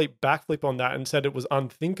complete backflip on that and said it was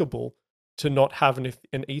unthinkable to not have an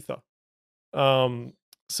ether.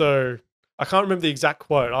 So I can't remember the exact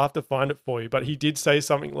quote. I'll have to find it for you. But he did say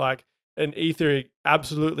something like, an ether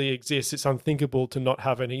absolutely exists. It's unthinkable to not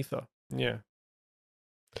have an ether. Yeah.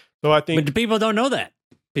 So I think... But people don't know that.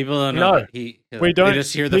 People don't know that. We don't. They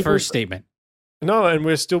just hear the first statement. No, and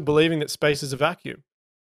we're still believing that space is a vacuum.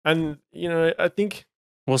 And, I think...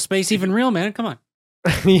 Well, space even real, man? Come on.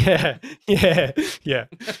 yeah.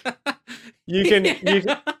 You can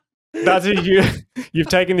that's you've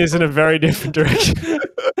taken this in a very different direction.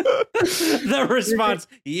 The response,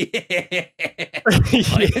 yeah.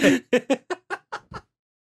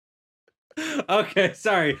 Okay,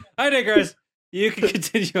 sorry. I digress. You can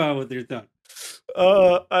continue on with your thought.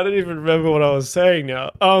 I don't even remember what I was saying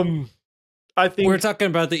now. I think we're talking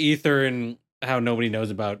about the ether and how nobody knows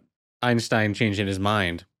about Einstein changing his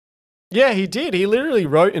mind. Yeah, he did. He literally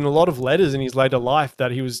wrote in a lot of letters in his later life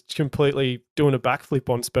that he was completely doing a backflip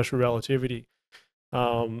on special relativity.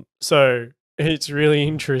 So it's really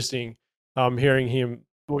interesting hearing him.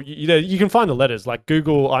 Well, you can find the letters, like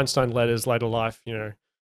Google Einstein letters later life.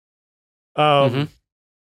 I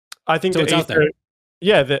think so it's out there.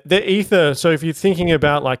 Yeah, the ether. So if you're thinking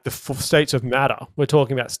about like the states of matter, we're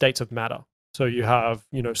talking about states of matter. So you have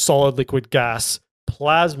solid, liquid, gas,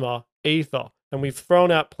 plasma, ether. And we've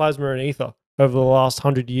thrown out plasma and ether over the last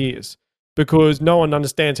 100 years because no one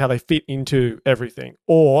understands how they fit into everything,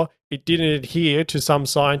 or it didn't adhere to some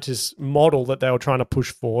scientist's model that they were trying to push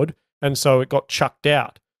forward, and so it got chucked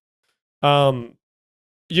out.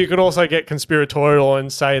 You could also get conspiratorial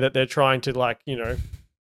and say that they're trying to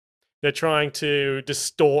they're trying to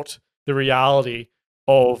distort the reality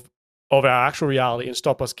of our actual reality and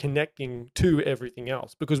stop us connecting to everything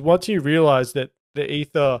else. Because once you realize that the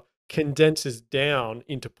ether condenses down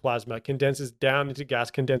into plasma, condenses down into gas,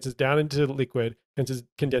 condenses down into liquid,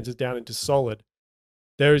 condenses down into solid,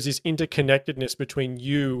 there is this interconnectedness between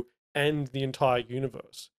you and the entire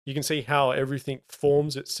universe. You can see how everything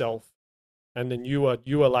forms itself, and then you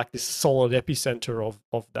are like this solid epicenter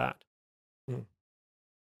of that.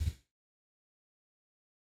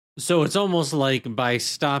 So it's almost like by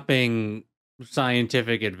stopping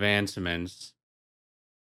scientific advancements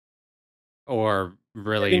or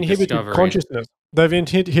really discovery. Consciousness. They've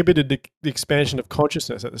inhibited the expansion of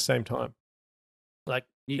consciousness at the same time. Like,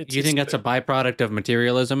 you think that's a byproduct of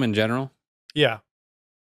materialism in general? Yeah,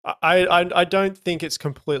 I don't think it's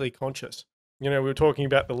completely conscious. We were talking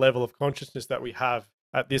about the level of consciousness that we have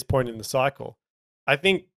at this point in the cycle. I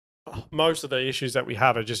think most of the issues that we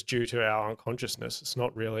have are just due to our unconsciousness. It's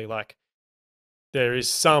not really like there is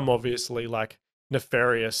some obviously like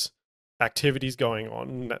nefarious activities going on,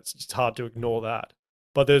 and that's just hard to ignore that.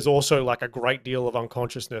 But there's also like a great deal of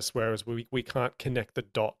unconsciousness, whereas we can't connect the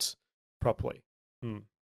dots properly.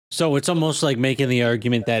 So it's almost like making the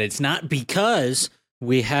argument that it's not because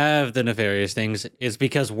we have the nefarious things, it's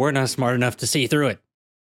because we're not smart enough to see through it.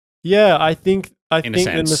 Yeah, I think the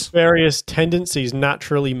nefarious tendencies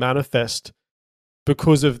naturally manifest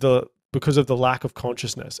because of the lack of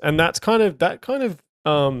consciousness, and that kind of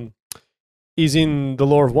is in the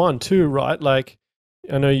Law of One too, right? Like,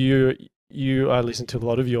 I know I listened to a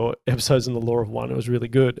lot of your episodes in the Law of One. It was really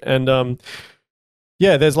good, and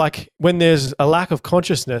yeah, there's like when there's a lack of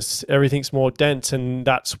consciousness, everything's more dense, and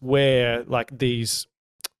that's where like these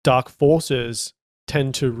dark forces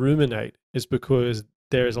tend to ruminate, is because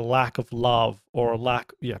there is a lack of love, or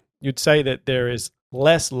you'd say that there is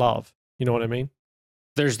less love. You know what I mean?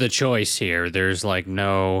 There's the choice here. There's like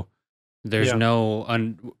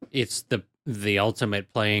it's the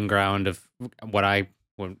ultimate playing ground of what I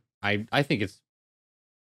think it's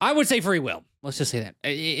I would say free will. Let's just say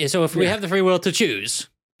that. So if we have the free will to choose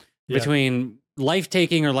between life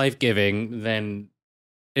taking or life giving, then,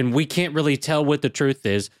 and we can't really tell what the truth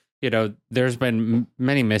is. There's been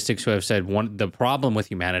many mystics who have said the problem with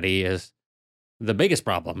humanity is the biggest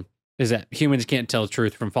problem is that humans can't tell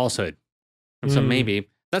truth from falsehood. And so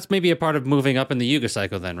that's maybe a part of moving up in the Yuga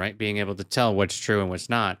cycle then, right? Being able to tell what's true and what's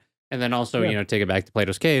not. And then also, take it back to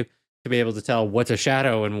Plato's cave to be able to tell what's a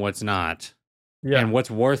shadow and what's not. Yeah. And what's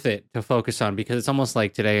worth it to focus on, because it's almost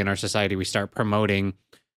like today in our society, we start promoting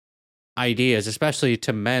ideas, especially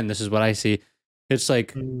to men. This is what I see. It's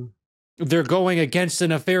like they're going against the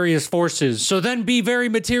nefarious forces. So then be very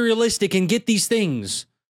materialistic and get these things.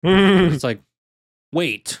 It's like,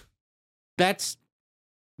 wait,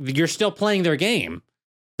 you're still playing their game.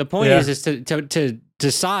 The point is to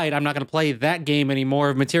decide I'm not going to play that game anymore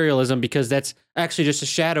of materialism, because that's actually just a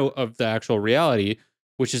shadow of the actual reality,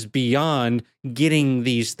 which is beyond getting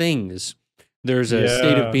these things. There's a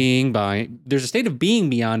state of being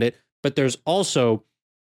beyond it, but there's also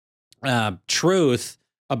truth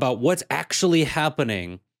about what's actually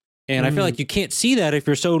happening. And I feel like you can't see that if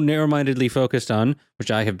you're so narrow-mindedly focused on,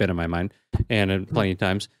 which I have been in my mind, and plenty of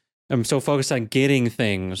times, I'm so focused on getting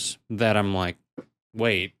things that I'm like,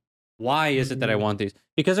 wait, why is it that I want these?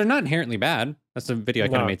 Because they're not inherently bad. That's a video I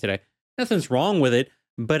kind of made today. Nothing's wrong with it,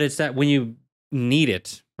 but it's that when you need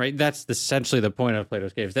it, right? That's essentially the point of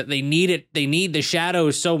Plato's Cave, is that they need it. They need the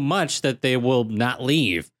shadows so much that they will not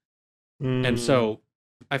leave. And so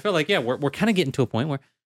I feel like, we're kind of getting to a point where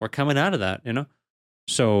we're coming out of that,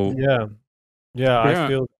 So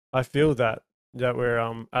I feel that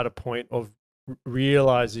we're at a point of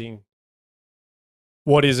realizing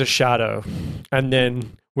what is a shadow, and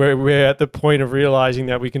then we're at the point of realizing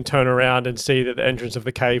that we can turn around and see that the entrance of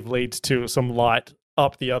the cave leads to some light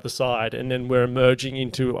up the other side, and then we're emerging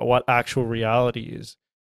into what actual reality is.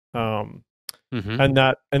 And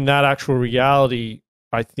that actual reality,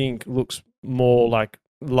 I think, looks more like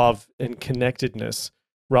love and connectedness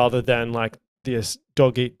rather than like this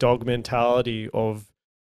dog eat dog mentality of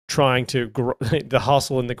trying to the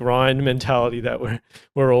hustle and the grind mentality that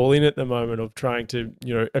we're all in at the moment, of trying to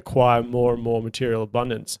acquire more and more material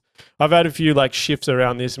abundance. I've had a few like shifts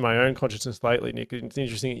around this in my own consciousness lately, Nick. It's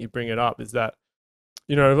interesting that you bring it up. Is that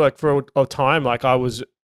like for a time, like I was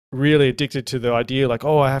really addicted to the idea, like,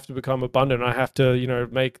 oh, I have to become abundant, I have to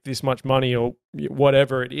make this much money or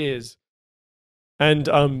whatever it is,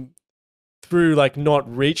 and through like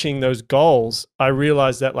not reaching those goals, I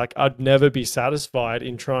realized that like I'd never be satisfied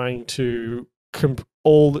in trying to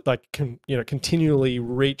continually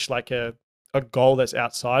reach like a goal that's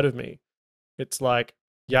outside of me. It's like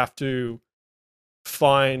you have to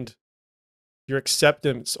find your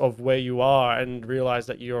acceptance of where you are and realize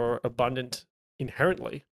that you're abundant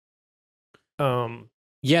inherently.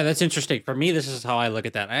 Yeah, that's interesting. For me, this is how I look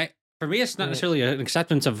at that. For me, it's not necessarily an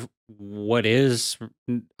acceptance of what is.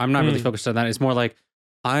 I'm not really focused on that. It's more like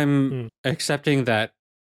I'm accepting that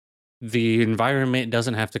the environment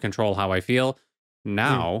doesn't have to control how I feel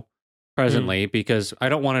now, presently, because I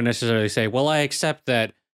don't want to necessarily say, well, I accept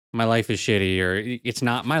that my life is shitty, or it's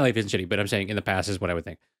not, my life isn't shitty, but I'm saying in the past is what I would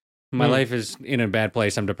think. My life is in a bad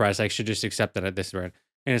place. I'm depressed. I should just accept that at this rate.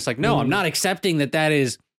 And it's like, no, I'm not accepting that that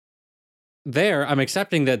is there. I'm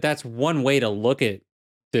accepting that that's one way to look at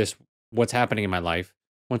this, what's happening in my life.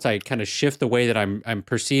 Once I kind of shift the way that I'm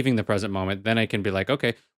perceiving the present moment, then I can be like,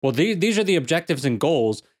 okay, well, these are the objectives and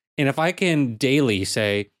goals. And if I can daily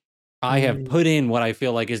say, I have put in what I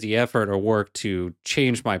feel like is the effort or work to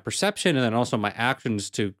change my perception, and then also my actions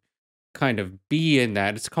to kind of be in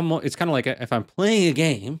that. It's kind of like if I'm playing a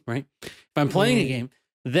game, right? If I'm playing a game,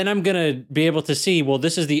 then I'm going to be able to see, well,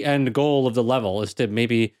 this is the end goal of the level, is to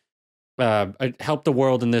maybe help the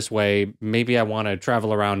world in this way. Maybe I want to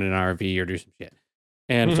travel around in an RV or do some shit.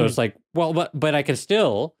 And so it's like, well, but I can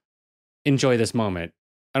still enjoy this moment.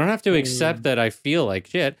 I don't have to accept that I feel like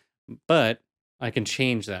shit, but I can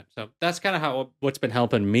change that. So that's kind of what's been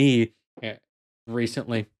helping me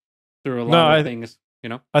recently through a lot of things, you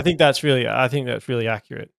know? I think that's really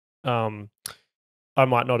accurate. I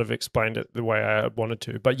might not have explained it the way I wanted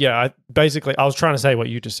to, but yeah, I was trying to say what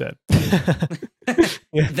you just said.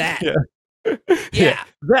 That. Yeah.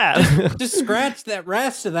 That. Just scratch that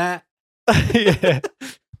rest of that. Yeah.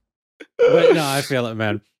 But no, I feel it,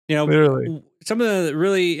 man. You know, literally. Some of the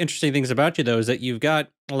really interesting things about you, though, is that you've got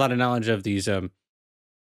a lot of knowledge of these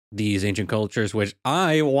ancient cultures, which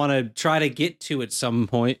I want to try to get to at some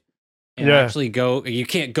point and actually go. You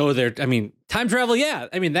can't go there. I mean, time travel, yeah.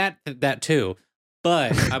 I mean, that too.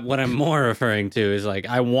 But what I'm more referring to is like,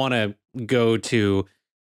 I want to go to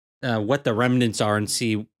what the remnants are and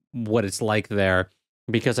see what it's like there,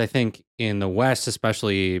 because I think in the West,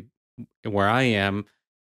 especially where I am,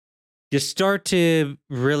 you start to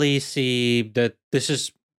really see that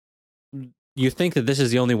you think that this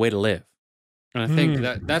is the only way to live. And I think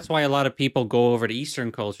that Mm. that's why a lot of people go over to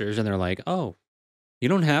Eastern cultures and they're like, oh, you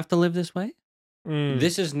don't have to live this way. Mm.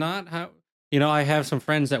 This is not how, I have some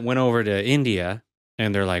friends that went over to India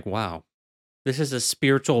and they're like, wow, this is a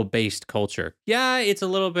spiritual based culture. Yeah, it's a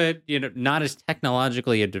little bit, not as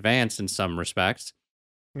technologically advanced in some respects.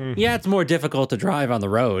 Yeah, Mm. it's more difficult to drive on the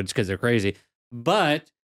roads because they're crazy.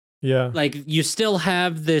 But Yeah. like you still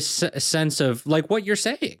have this sense of like what you're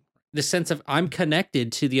saying, the sense of I'm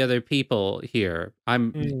connected to the other people here.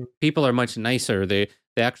 Mm. People are much nicer. They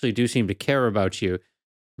actually do seem to care about you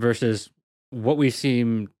versus what we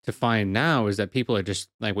seem to find now is that people are just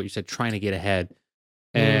like what you said, trying to get ahead.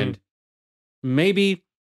 Mm. And maybe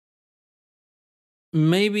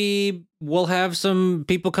we'll have some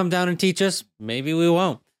people come down and teach us. Maybe we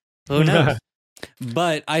won't. Who knows?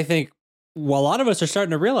 But I think a lot of us are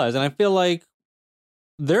starting to realize, and I feel like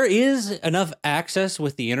there is enough access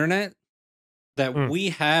with the internet that Mm. we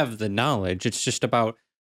have the knowledge. It's just about,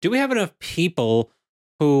 do we have enough people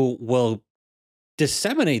who will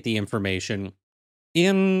disseminate the information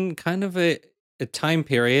in kind of a time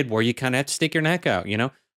period where you kind of have to stick your neck out,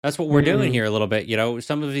 That's what we're doing Mm. here a little bit.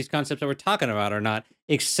 Some of these concepts that we're talking about are not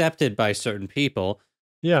accepted by certain people,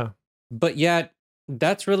 Yeah. but yet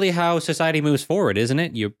that's really how society moves forward, isn't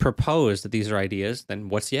it? You propose that these are ideas, then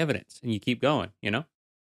what's the evidence? And you keep going.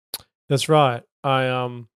 That's right. I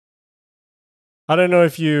don't know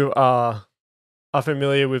if you are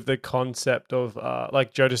familiar with the concept of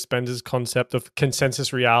like Joe Dispenza's concept of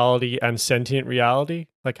consensus reality and sentient reality.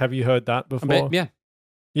 Like, have you heard that A bit, before? yeah.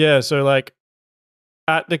 Yeah. So like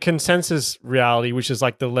at the consensus reality, which is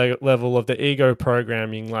like the level of the ego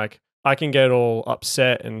programming, like I can get all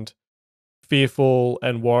upset and fearful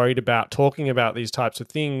and worried about talking about these types of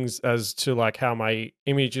things as to like how my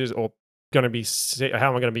images or going to be how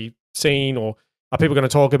am I going to be seen, or are people going to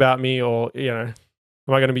talk about me, or am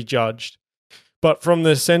I going to be judged? But from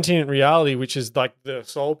the sentient reality, which is like the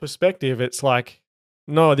soul perspective, it's like,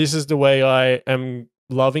 no, this is the way I am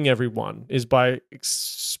loving everyone, is by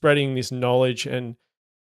spreading this knowledge and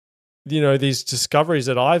these discoveries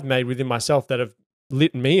that I've made within myself that have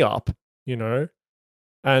lit me up, you know,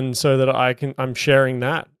 and so that I'm sharing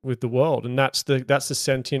that with the world, and that's the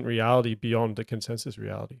sentient reality beyond the consensus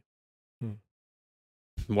reality.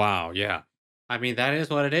 Wow, yeah. I mean, that is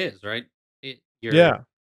what it is, right? Yeah.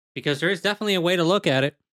 Because there is definitely a way to look at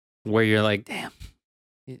it where you're like, damn,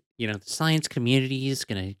 the science community is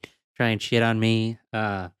going to try and shit on me.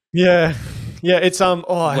 Yeah. Yeah, it's I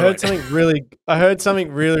What do heard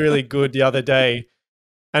something really really good the other day,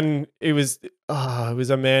 and it was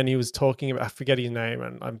a man. He was talking about, I forget his name,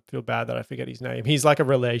 and I feel bad that I forget his name. He's like a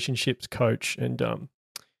relationships coach, and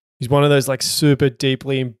he's one of those like super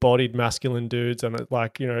deeply embodied masculine dudes, and it's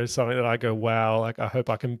like, something that I go, wow, like I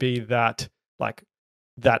hope I can be that, like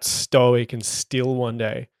that stoic and still one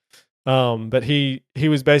day. But he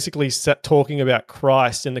was basically talking about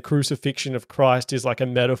Christ, and the crucifixion of Christ is like a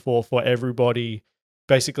metaphor for everybody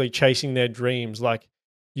basically chasing their dreams. Like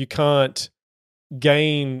you can't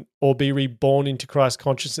gain or be reborn into Christ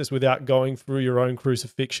consciousness without going through your own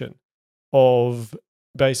crucifixion of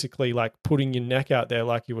basically like putting your neck out there,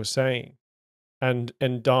 like you were saying, and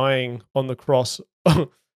dying on the cross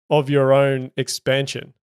of your own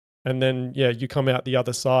expansion. And then, yeah, you come out the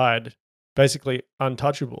other side basically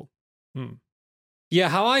untouchable. Mm. Yeah,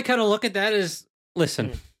 how I kind of look at that is, listen,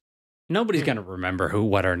 Mm. nobody's Mm. going to remember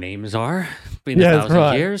what our names are in Yeah, a that's thousand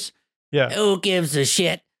right. years. Yeah. Who gives a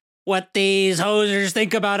shit what these hosers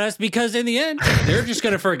think about us? Because in the end, they're just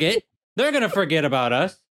going to forget. They're going to forget about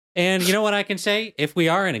us. And you know what I can say? If we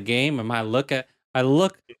are in a game and I look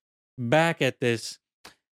back at this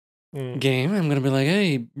game, I'm going to be like,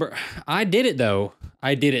 hey, bro, I did it though.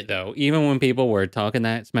 Even when people were talking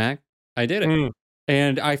that smack, I did it. Mm.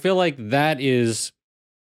 And I feel like that is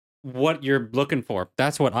what you're looking for.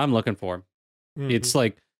 That's what I'm looking for. Mm-hmm. It's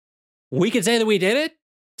like, we can say that we did it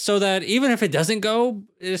so that even if it doesn't go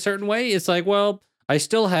a certain way, it's like, well, I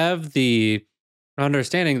still have the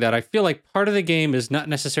understanding that I feel like part of the game is not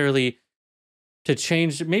necessarily to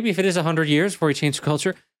change. Maybe if it is 100 years before we change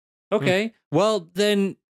culture, okay, well,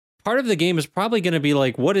 then part of the game is probably going to be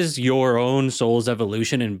like, what is your own soul's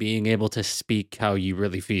evolution and being able to speak how you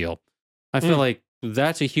really feel? I feel like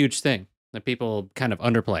that's a huge thing that people kind of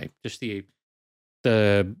underplay. Just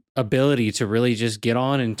the ability to really just get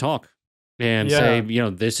on and talk and say,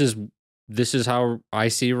 this is how I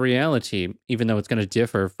see reality, even though it's going to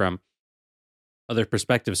differ from other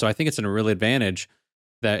perspectives. So I think it's a real advantage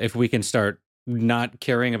that if we can start not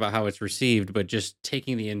caring about how it's received, but just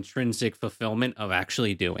taking the intrinsic fulfillment of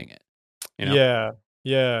actually doing it. You know? Yeah,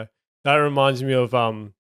 yeah. That reminds me of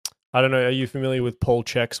I don't know. Are you familiar with Paul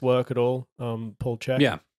Chek's work at all? Paul Chek.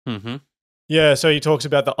 Yeah. Mm-hmm. Yeah. So he talks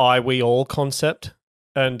about the "I, we, all" concept,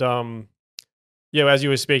 and yeah, as you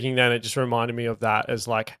were speaking, then it just reminded me of that as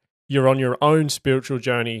like you're on your own spiritual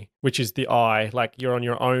journey, which is the I. Like you're on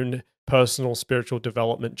your own personal spiritual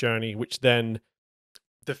development journey, which then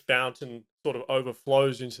the fountain sort of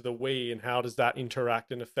overflows into the we, and how does that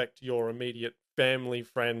interact and affect your immediate family,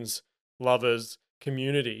 friends, lovers,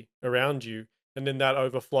 community around you, and then that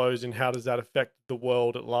overflows in how does that affect the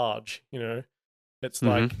world at large. It's Mm-hmm.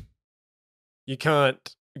 like you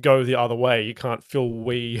can't go the other way. You can't feel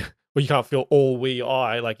we, or you can't feel all we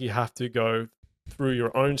I. Like you have to go through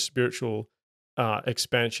your own spiritual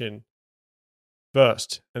expansion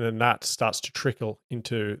first, and then that starts to trickle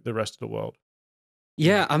into the rest of the world.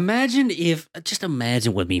 Yeah, just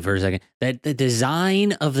imagine with me for a second that the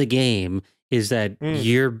design of the game is that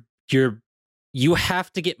Mm. you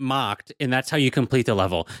have to get mocked, and that's how you complete the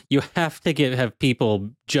level. You have to have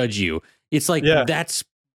people judge you. It's like Yeah.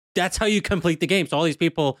 that's how you complete the game. So all these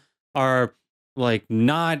people are like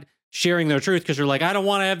not sharing their truth because you're like, I don't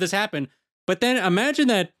want to have this happen. But then imagine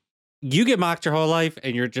that you get mocked your whole life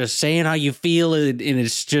and you're just saying how you feel, and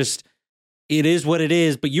it's just it is what it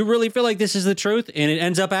is, but you really feel like this is the truth, and it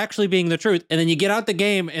ends up actually being the truth. And then you get out the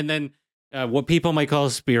game, and then what people might call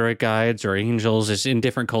spirit guides or angels is in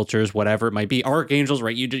different cultures, whatever it might be. Archangels,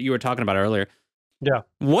 right? You were talking about earlier. Yeah.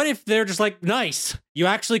 What if they're just like, nice, you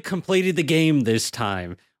actually completed the game this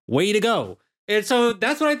time. Way to go. And so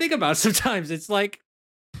that's what I think about sometimes. It's like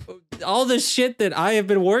all this shit that I have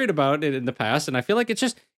been worried about in the past, and I feel like it's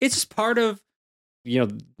just part of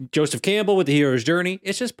Joseph Campbell with the hero's journey.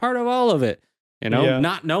 It's just part of all of it, Yeah.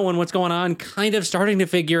 not knowing what's going on, kind of starting to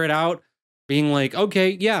figure it out, being like,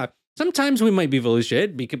 okay, yeah, sometimes we might be full of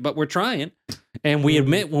shit, but we're trying, and we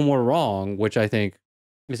admit when we're wrong, which I think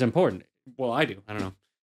is important. Well, I do. I don't know,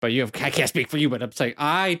 but I can't speak for you, but I'm saying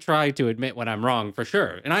I try to admit when I'm wrong for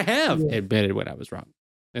sure, and I have admitted when I was wrong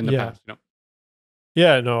in the past.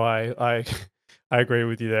 Yeah. No, I I agree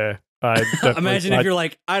with you there. I imagine if you're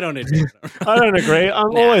like, I don't admit. I don't agree.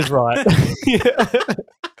 I'm always right.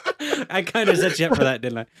 I kind of set you up for that,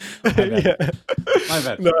 didn't I? My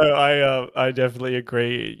bad. No, I definitely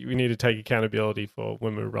agree. We need to take accountability for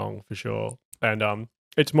when we're wrong, for sure. And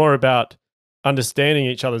it's more about understanding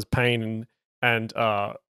each other's pain and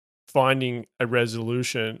finding a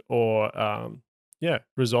resolution, or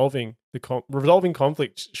resolving resolving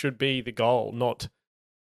conflict should be the goal, not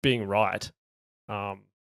being right.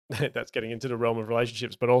 That's getting into the realm of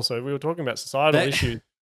relationships, but also we were talking about societal issues.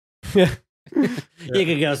 Yeah. You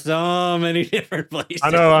could go so many different places. I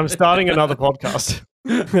know. I'm starting another podcast.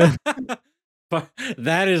 But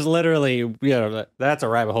that is literally, that's a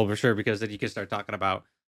rabbit hole for sure, because then you can start talking about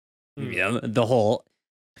the whole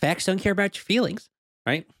facts don't care about your feelings,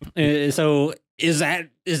 right? So is that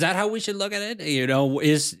how we should look at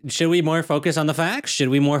it? Should we more focus on the facts? Should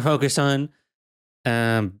we more focus on,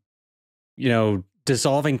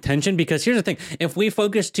 dissolving tension? Because here's the thing: if we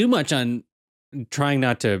focus too much on trying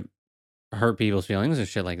not to hurt people's feelings or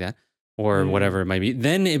shit like that, or whatever it might be,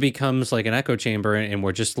 then it becomes like an echo chamber, and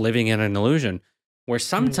we're just living in an illusion. Where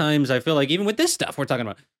sometimes I feel like even with this stuff we're talking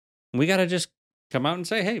about, we got to just come out and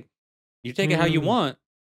say, hey, you take it how you want.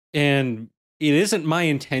 And it isn't my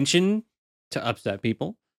intention to upset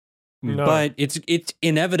people, but it's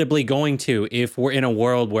inevitably going to, if we're in a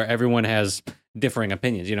world where everyone has differing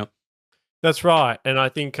opinions, That's right. And I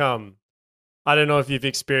think I don't know if you've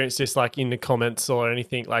experienced this, like in the comments or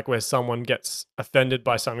anything, like where someone gets offended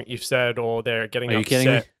by something you've said, or they're getting upset. You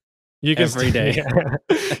kidding me? You can Every day.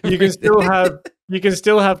 You can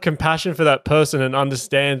still have compassion for that person and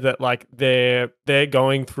understand that like they're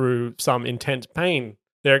going through some intense pain.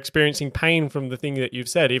 They're experiencing pain from the thing that you've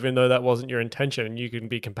said, even though that wasn't your intention. And you can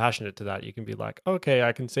be compassionate to that. You can be like, okay,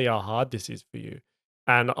 I can see how hard this is for you.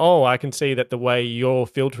 And I can see that the way you're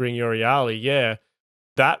filtering your reality,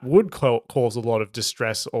 that would cause a lot of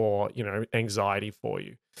distress or, anxiety for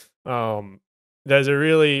you. There's a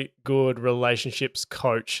really good relationships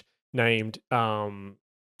coach named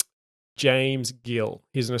James Gill.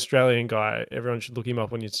 He's an Australian guy. Everyone should look him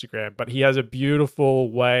up on Instagram. But he has a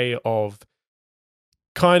beautiful way of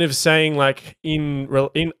kind of saying, like, in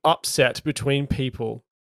upset between people,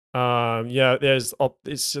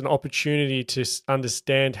 it's an opportunity to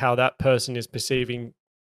understand how that person is perceiving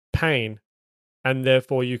pain, and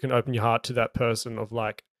therefore you can open your heart to that person of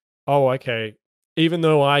like, oh, okay, even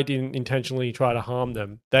though I didn't intentionally try to harm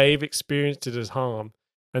them, they've experienced it as harm.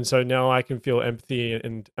 And so now I can feel empathy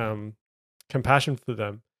and compassion for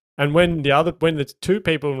them. And when the two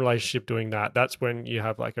people in a relationship doing that, that's when you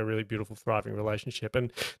have like a really beautiful, thriving relationship.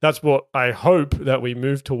 And that's what I hope that we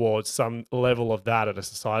move towards, some level of that at a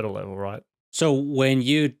societal level, right? So when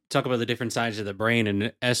you talk about the different sides of the brain,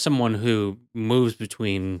 and as someone who moves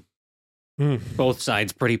between both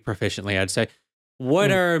sides pretty proficiently, I'd say,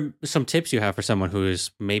 what are some tips you have for someone who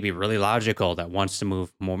is maybe really logical that wants to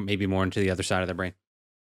move more, maybe more into the other side of the brain?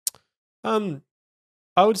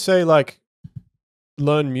 I would say like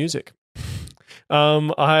learn music.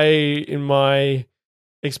 In my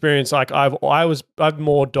experience, like I've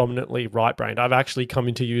more dominantly right brained. I've actually come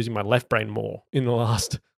into using my left brain more in the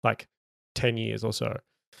last like 10 years or so.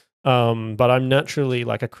 But I'm naturally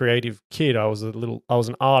like a creative kid. I was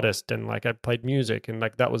an artist, and like I played music, and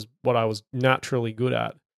like that was what I was naturally good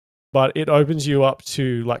at. But it opens you up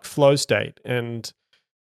to like flow state and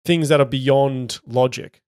things that are beyond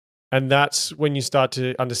logic. And that's when you start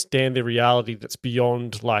to understand the reality that's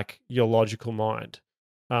beyond like your logical mind.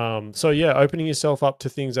 So yeah, opening yourself up to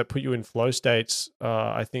things that put you in flow states,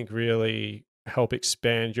 I think really help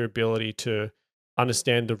expand your ability to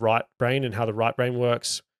understand the right brain and how the right brain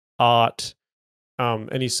works. Art,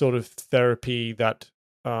 any sort of therapy that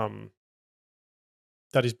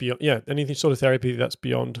is beyond, yeah, anything sort of therapy that's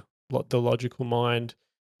beyond the logical mind.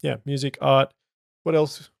 Yeah, music, art. What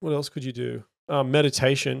else? What else could you do?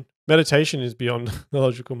 Meditation. Meditation is beyond the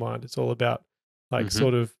logical mind. It's all about like Mm-hmm.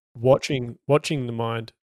 sort of watching the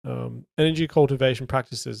mind. Energy cultivation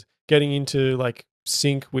practices, getting into like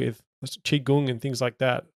sync with qigong and things like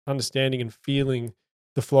that. Understanding and feeling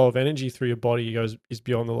the flow of energy through your body is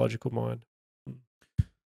beyond the logical mind.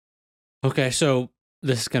 Okay, so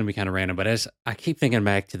this is going to be kind of random, but as I keep thinking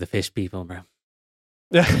back to the fish people, bro.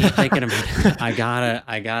 I keep thinking about it.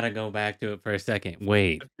 I gotta go back to it for a second.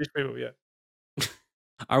 Wait, Fish people, yeah.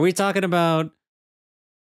 are we talking about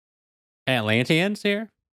Atlanteans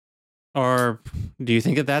here? Or do you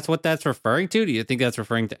think that that's what that's referring to? Do you think that's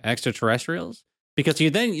referring to extraterrestrials? Because you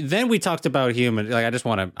then we talked about human. Like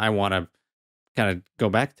I want to kind of go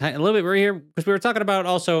back a little bit right here because we were talking about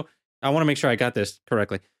also. I want to make sure I got this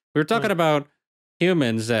correctly. We were talking about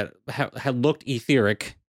humans that had looked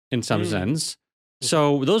etheric in some sense.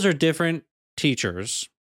 So those are different teachers.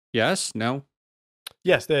 Yes? No?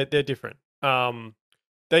 Yes, they're different.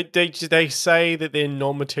 They say that they're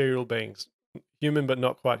non-material beings, human but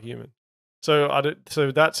not quite human. So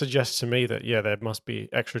that suggests to me that yeah, there must be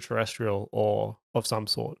extraterrestrial or of some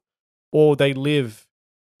sort, or they live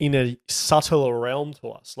in a subtler realm to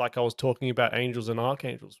us. Like I was talking about angels and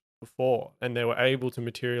archangels before, and they were able to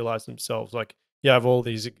materialize themselves. Like you have all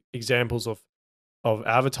these examples of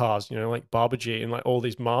avatars, you know, like Babaji and like all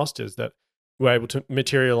these masters that were able to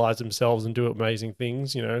materialize themselves and do amazing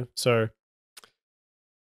things, you know. So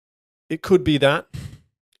it could be that.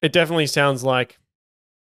 It definitely sounds like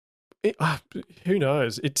who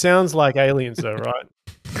knows? It sounds like aliens though, right?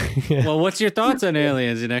 Yeah. Well, what's your thoughts on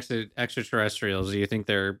aliens and extraterrestrials? Do you think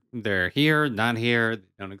they're here, not here, they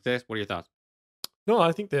don't exist? What are your thoughts? No,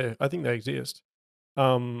 I think they exist.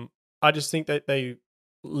 I just think that they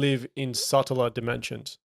live in subtler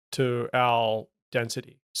dimensions to our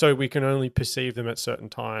density. So we can only perceive them at certain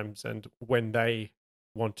times and when they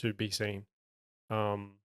want to be seen.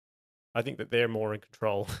 Um, I think that they're more in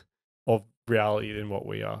control of reality than what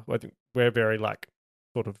we are. I think we're very like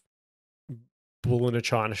sort of bull in a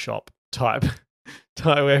china shop type.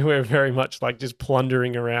 Where we're very much like just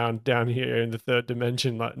plundering around down here in the third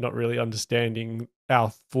dimension, like not really understanding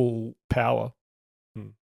our full power. Hmm.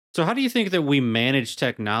 So, how do you think that we manage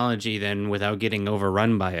technology then without getting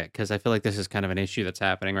overrun by it? Because I feel like this is kind of an issue that's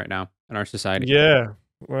happening right now in our society. Yeah.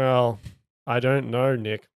 Well, I don't know,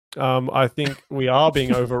 Nick. I think we are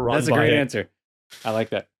being overrun That's a by great it. answer. I like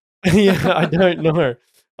that. Yeah, I don't know.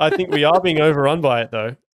 I think we are being overrun by it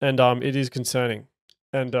though, and it is concerning.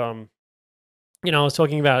 And you know, I was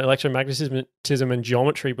talking about electromagnetism and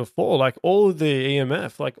geometry before, like all of the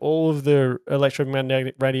EMF, like all of the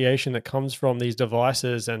electromagnetic radiation that comes from these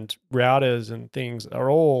devices and routers and things are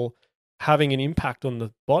all having an impact on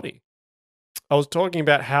the body. I was talking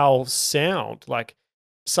about how sound, like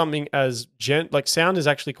something as like sound is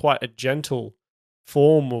actually quite a gentle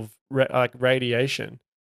form of like radiation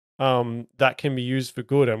that can be used for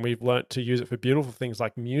good, and we've learnt to use it for beautiful things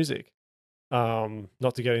like music.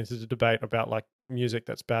 Not to get into the debate about like music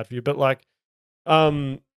that's bad for you, but like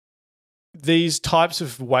um, these types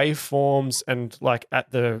of waveforms and like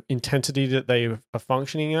at the intensity that they are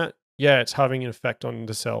functioning at, yeah, it's having an effect on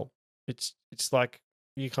the cell. It's like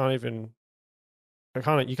you can't even you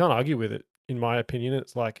can't argue with it. In my opinion,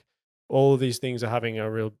 it's like all of these things are having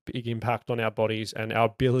a real big impact on our bodies and our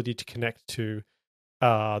ability to connect to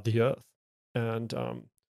the earth. And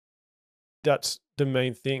that's the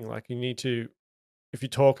main thing. Like you need to, if you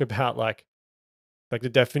talk about like the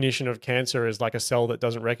definition of cancer is like a cell that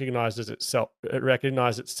doesn't recognize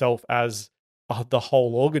itself as the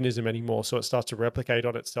whole organism anymore, so it starts to replicate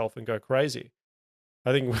on itself and go crazy.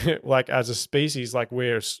 I think like as a species, like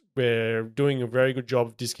we're doing a very good job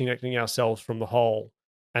of disconnecting ourselves from the whole,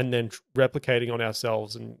 and then replicating on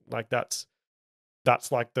ourselves, and like that's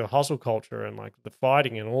like the hustle culture and like the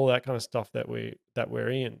fighting and all that kind of stuff that we're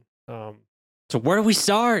in. So where do we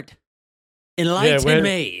start? Yeah, Enlighten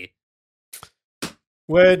me.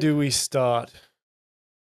 where do we start?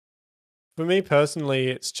 For me personally,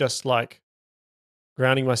 it's just like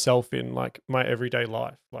grounding myself in like my everyday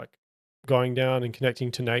life, like going down and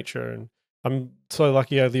connecting to nature. And I'm so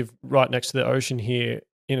lucky I live right next to the ocean here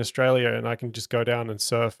in Australia, and I can just go down and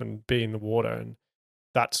surf and be in the water, and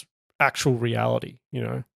that's actual reality, you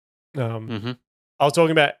know. Mm-hmm. I was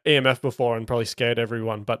talking about EMF before and probably scared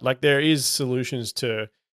everyone, but like there is solutions to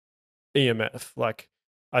EMF. Like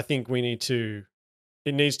I think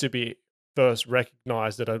it needs to be first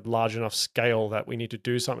recognized at a large enough scale that we need to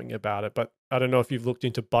do something about it. But I don't know if you've looked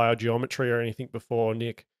into biogeometry or anything before,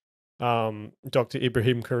 Nick. Dr.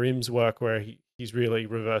 Ibrahim Karim's work, where he's really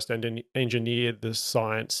reversed and engineered the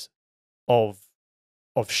science of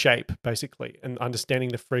shape, basically, and understanding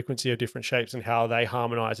the frequency of different shapes and how they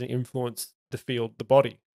harmonize and influence the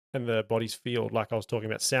body and the body's field. Like I was talking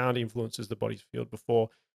about, sound influences the body's field before.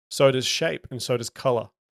 So does shape, and so does color.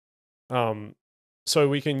 Um, so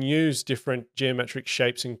we can use different geometric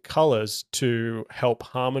shapes and colors to help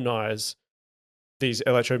harmonize these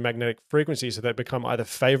electromagnetic frequencies so they become either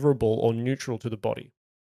favorable or neutral to the body.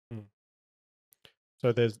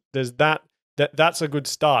 So there's that's a good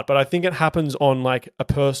start, but I think it happens on like a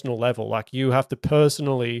personal level. Like you have to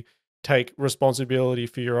personally take responsibility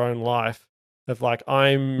for your own life. Of like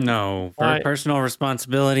No, for I personal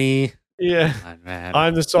responsibility. yeah, God, man.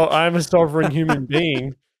 I'm a sovereign human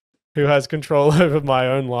being who has control over my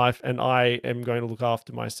own life, and I am going to look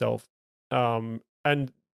after myself.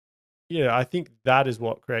 And yeah, I think that is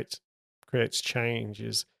what creates change,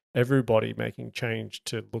 is everybody making change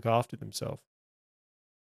to look after themselves.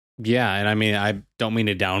 Yeah, and I mean, I don't mean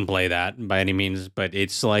to downplay that by any means, but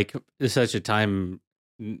it's like such a time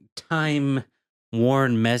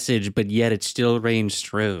worn message, but yet it still reigns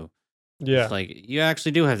true. It's Yeah. like you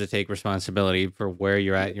actually do have to take responsibility for where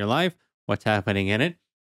you're at in your life, what's happening in it,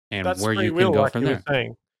 and That's where free you can will, go like from you were there.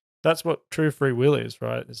 saying. That's what true free will is,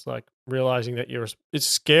 right? It's like realizing that it's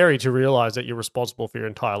scary to realize that you're responsible for your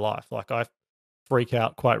entire life. Like I freak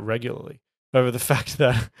out quite regularly over the fact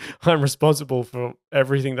that I'm responsible for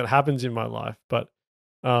everything that happens in my life. But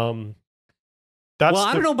um Well, that's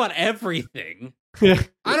I don't the know about everything. yeah.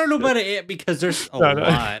 I don't know about it because there's a No, no.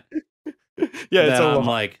 lot Yeah, it's that a I'm lot.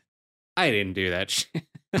 like, I didn't do that shit.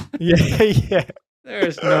 Yeah, yeah.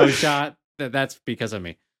 There's no shot that that's because of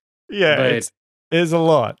me. Yeah, But it's a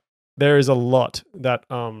lot. There is a lot that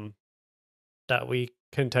we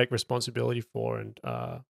can take responsibility for, and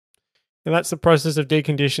that's the process of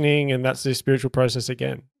deconditioning, and that's the spiritual process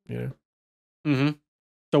again. You know. mhm.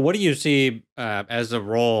 So, what do you see as a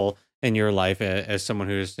role in your life as someone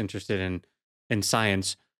who's interested in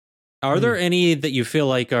science? Are there Mm. any that you feel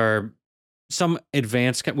like are some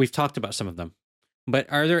advanced? We've talked about some of them,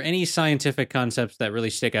 but are there any scientific concepts that really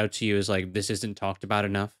stick out to you as like this isn't talked about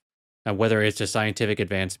enough? Whether it's a scientific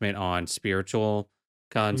advancement on spiritual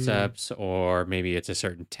Mm. concepts or maybe it's a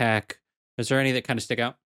certain tech. Is there any that kind of stick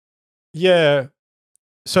out? Yeah.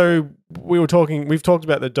 So we've talked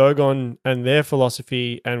about the Dogon and their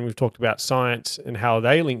philosophy, and we've talked about science and how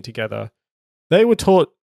they link together. They were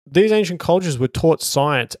taught, these ancient cultures were taught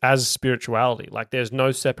science as spirituality. Like there's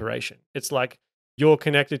no separation. It's like you're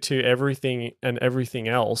connected to everything and everything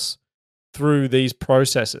else through these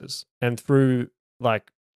processes and through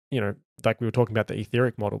like, like we were talking about the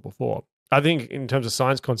etheric model before. I think in terms of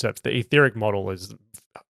science concepts, the etheric model is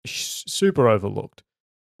super overlooked,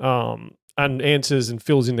 and answers and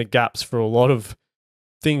fills in the gaps for a lot of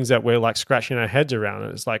things that we're like scratching our heads around.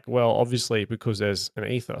 And it's like, well, obviously because there's an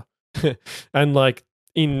ether. And like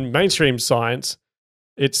in mainstream science,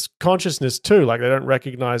 it's consciousness too. Like they don't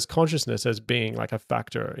recognize consciousness as being like a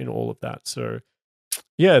factor in all of that. So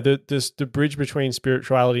yeah, the bridge between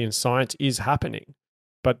spirituality and science is happening,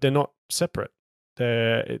 but they're not separate.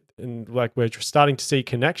 And like we're starting to see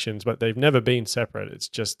connections, but they've never been separate. It's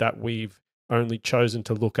just that we've only chosen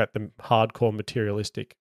to look at the hardcore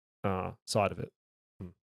materialistic side of it.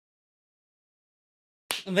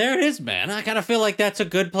 There it is, man. I kind of feel like that's a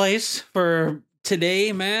good place for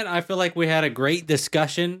today, man. I feel like we had a great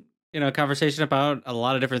discussion, conversation about a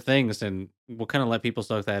lot of different things, and we'll kind of let people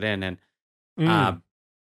soak that in. And Mm.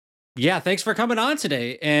 Yeah, thanks for coming on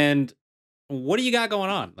today. And what do you got going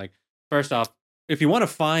on? Like, first off, if you want to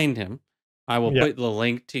find him, I will Yeah. put the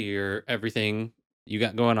link to your everything you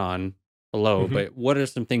got going on below. Mhm. But what are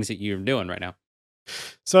some things that you're doing right now?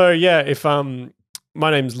 So yeah, if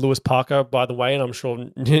my name's Lewis Parker, by the way, and I'm sure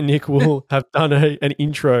Nick will have done an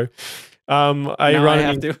intro. I Now I run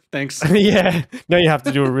have an to. Thanks. yeah. Now you have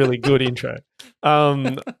to do a really good intro.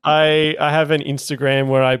 I have an Instagram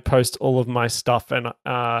where I post all of my stuff, and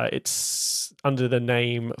it's under the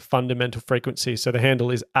name Fundamental Frequency. So the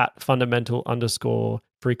handle is at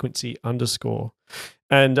fundamental_frequency_.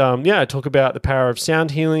 And yeah, I talk about the power of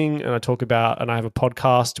sound healing, and I have a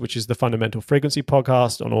podcast, which is the Fundamental Frequency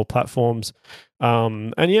Podcast on all platforms.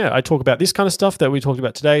 And yeah, I talk about this kind of stuff that we talked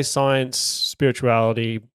about today: science,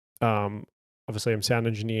 spirituality. Obviously, I'm a sound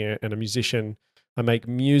engineer and a musician. I make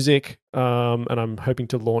music, and I'm hoping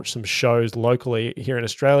to launch some shows locally here in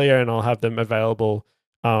Australia, and I'll have them available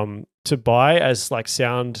to buy as like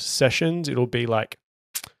sound sessions. It'll be like,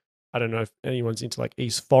 I don't know if anyone's into like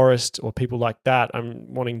East Forest or people like that.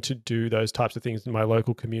 I'm wanting to do those types of things in my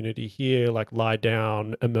local community here, like lie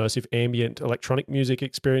down, immersive ambient electronic music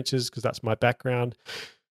experiences, because that's my background.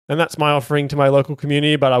 And that's my offering to my local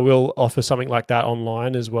community, but I will offer something like that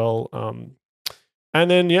online as well. And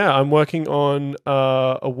then, yeah, I'm working on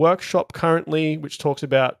a workshop currently, which talks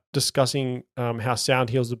about discussing how sound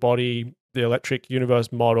heals the body, the electric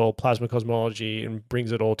universe model, plasma cosmology, and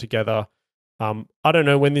brings it all together. I don't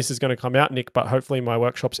know when this is going to come out, Nick, but hopefully my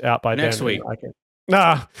workshop's out by Next then. week.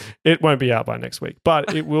 Nah, it won't be out by next week,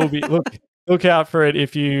 but it will be. Look out for it.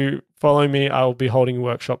 If you follow me, I will be holding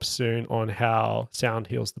workshops soon on how sound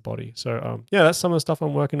heals the body. So yeah, that's some of the stuff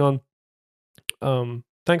I'm working on.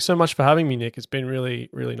 Thanks so much for having me, Nick. It's been really,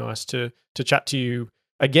 really nice to chat to you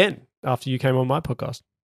again after you came on my podcast.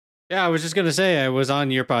 Yeah, I was just gonna say I was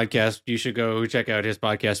on your podcast. You should go check out his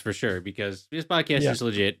podcast for sure, because his podcast is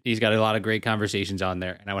legit. He's got a lot of great conversations on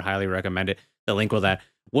there, and I would highly recommend it. The link with that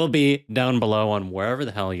will be down below on wherever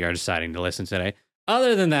the hell you're deciding to listen today.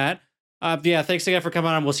 Other than that, yeah, thanks again for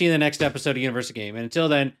coming on. We'll see you in the next episode of Universal Game. And until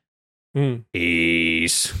then,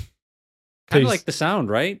 peace. Kind of like the sound,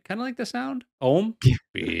 right? Kind of like the sound. Om.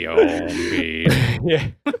 Be om. Be. Yeah.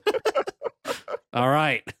 All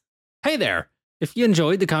right. Hey there. If you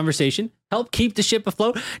enjoyed the conversation, help keep the ship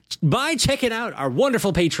afloat by checking out our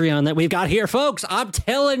wonderful Patreon that we've got here, folks. I'm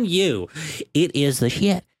telling you, it is the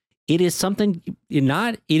shit. It is something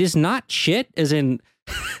it is not shit, as in,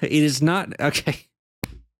 it is not, okay.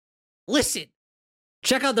 Listen,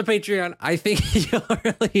 check out the Patreon. I think you'll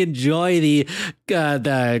really enjoy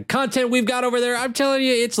the content we've got over there. I'm telling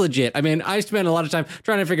you, it's legit. I mean, I spent a lot of time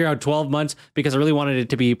trying to figure out 12 months because I really wanted it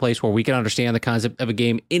to be a place where we can understand the concept of a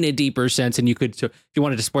game in a deeper sense. And you could, so if you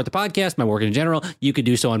wanted to support the podcast, my work in general, you could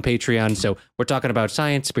do so on Patreon. So we're talking about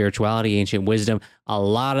science, spirituality, ancient wisdom, a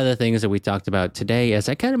lot of the things that we talked about today, as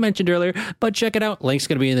I kind of mentioned earlier. But check it out. Link's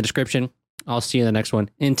going to be in the description. I'll see you in the next one.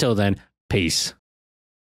 Until then, peace.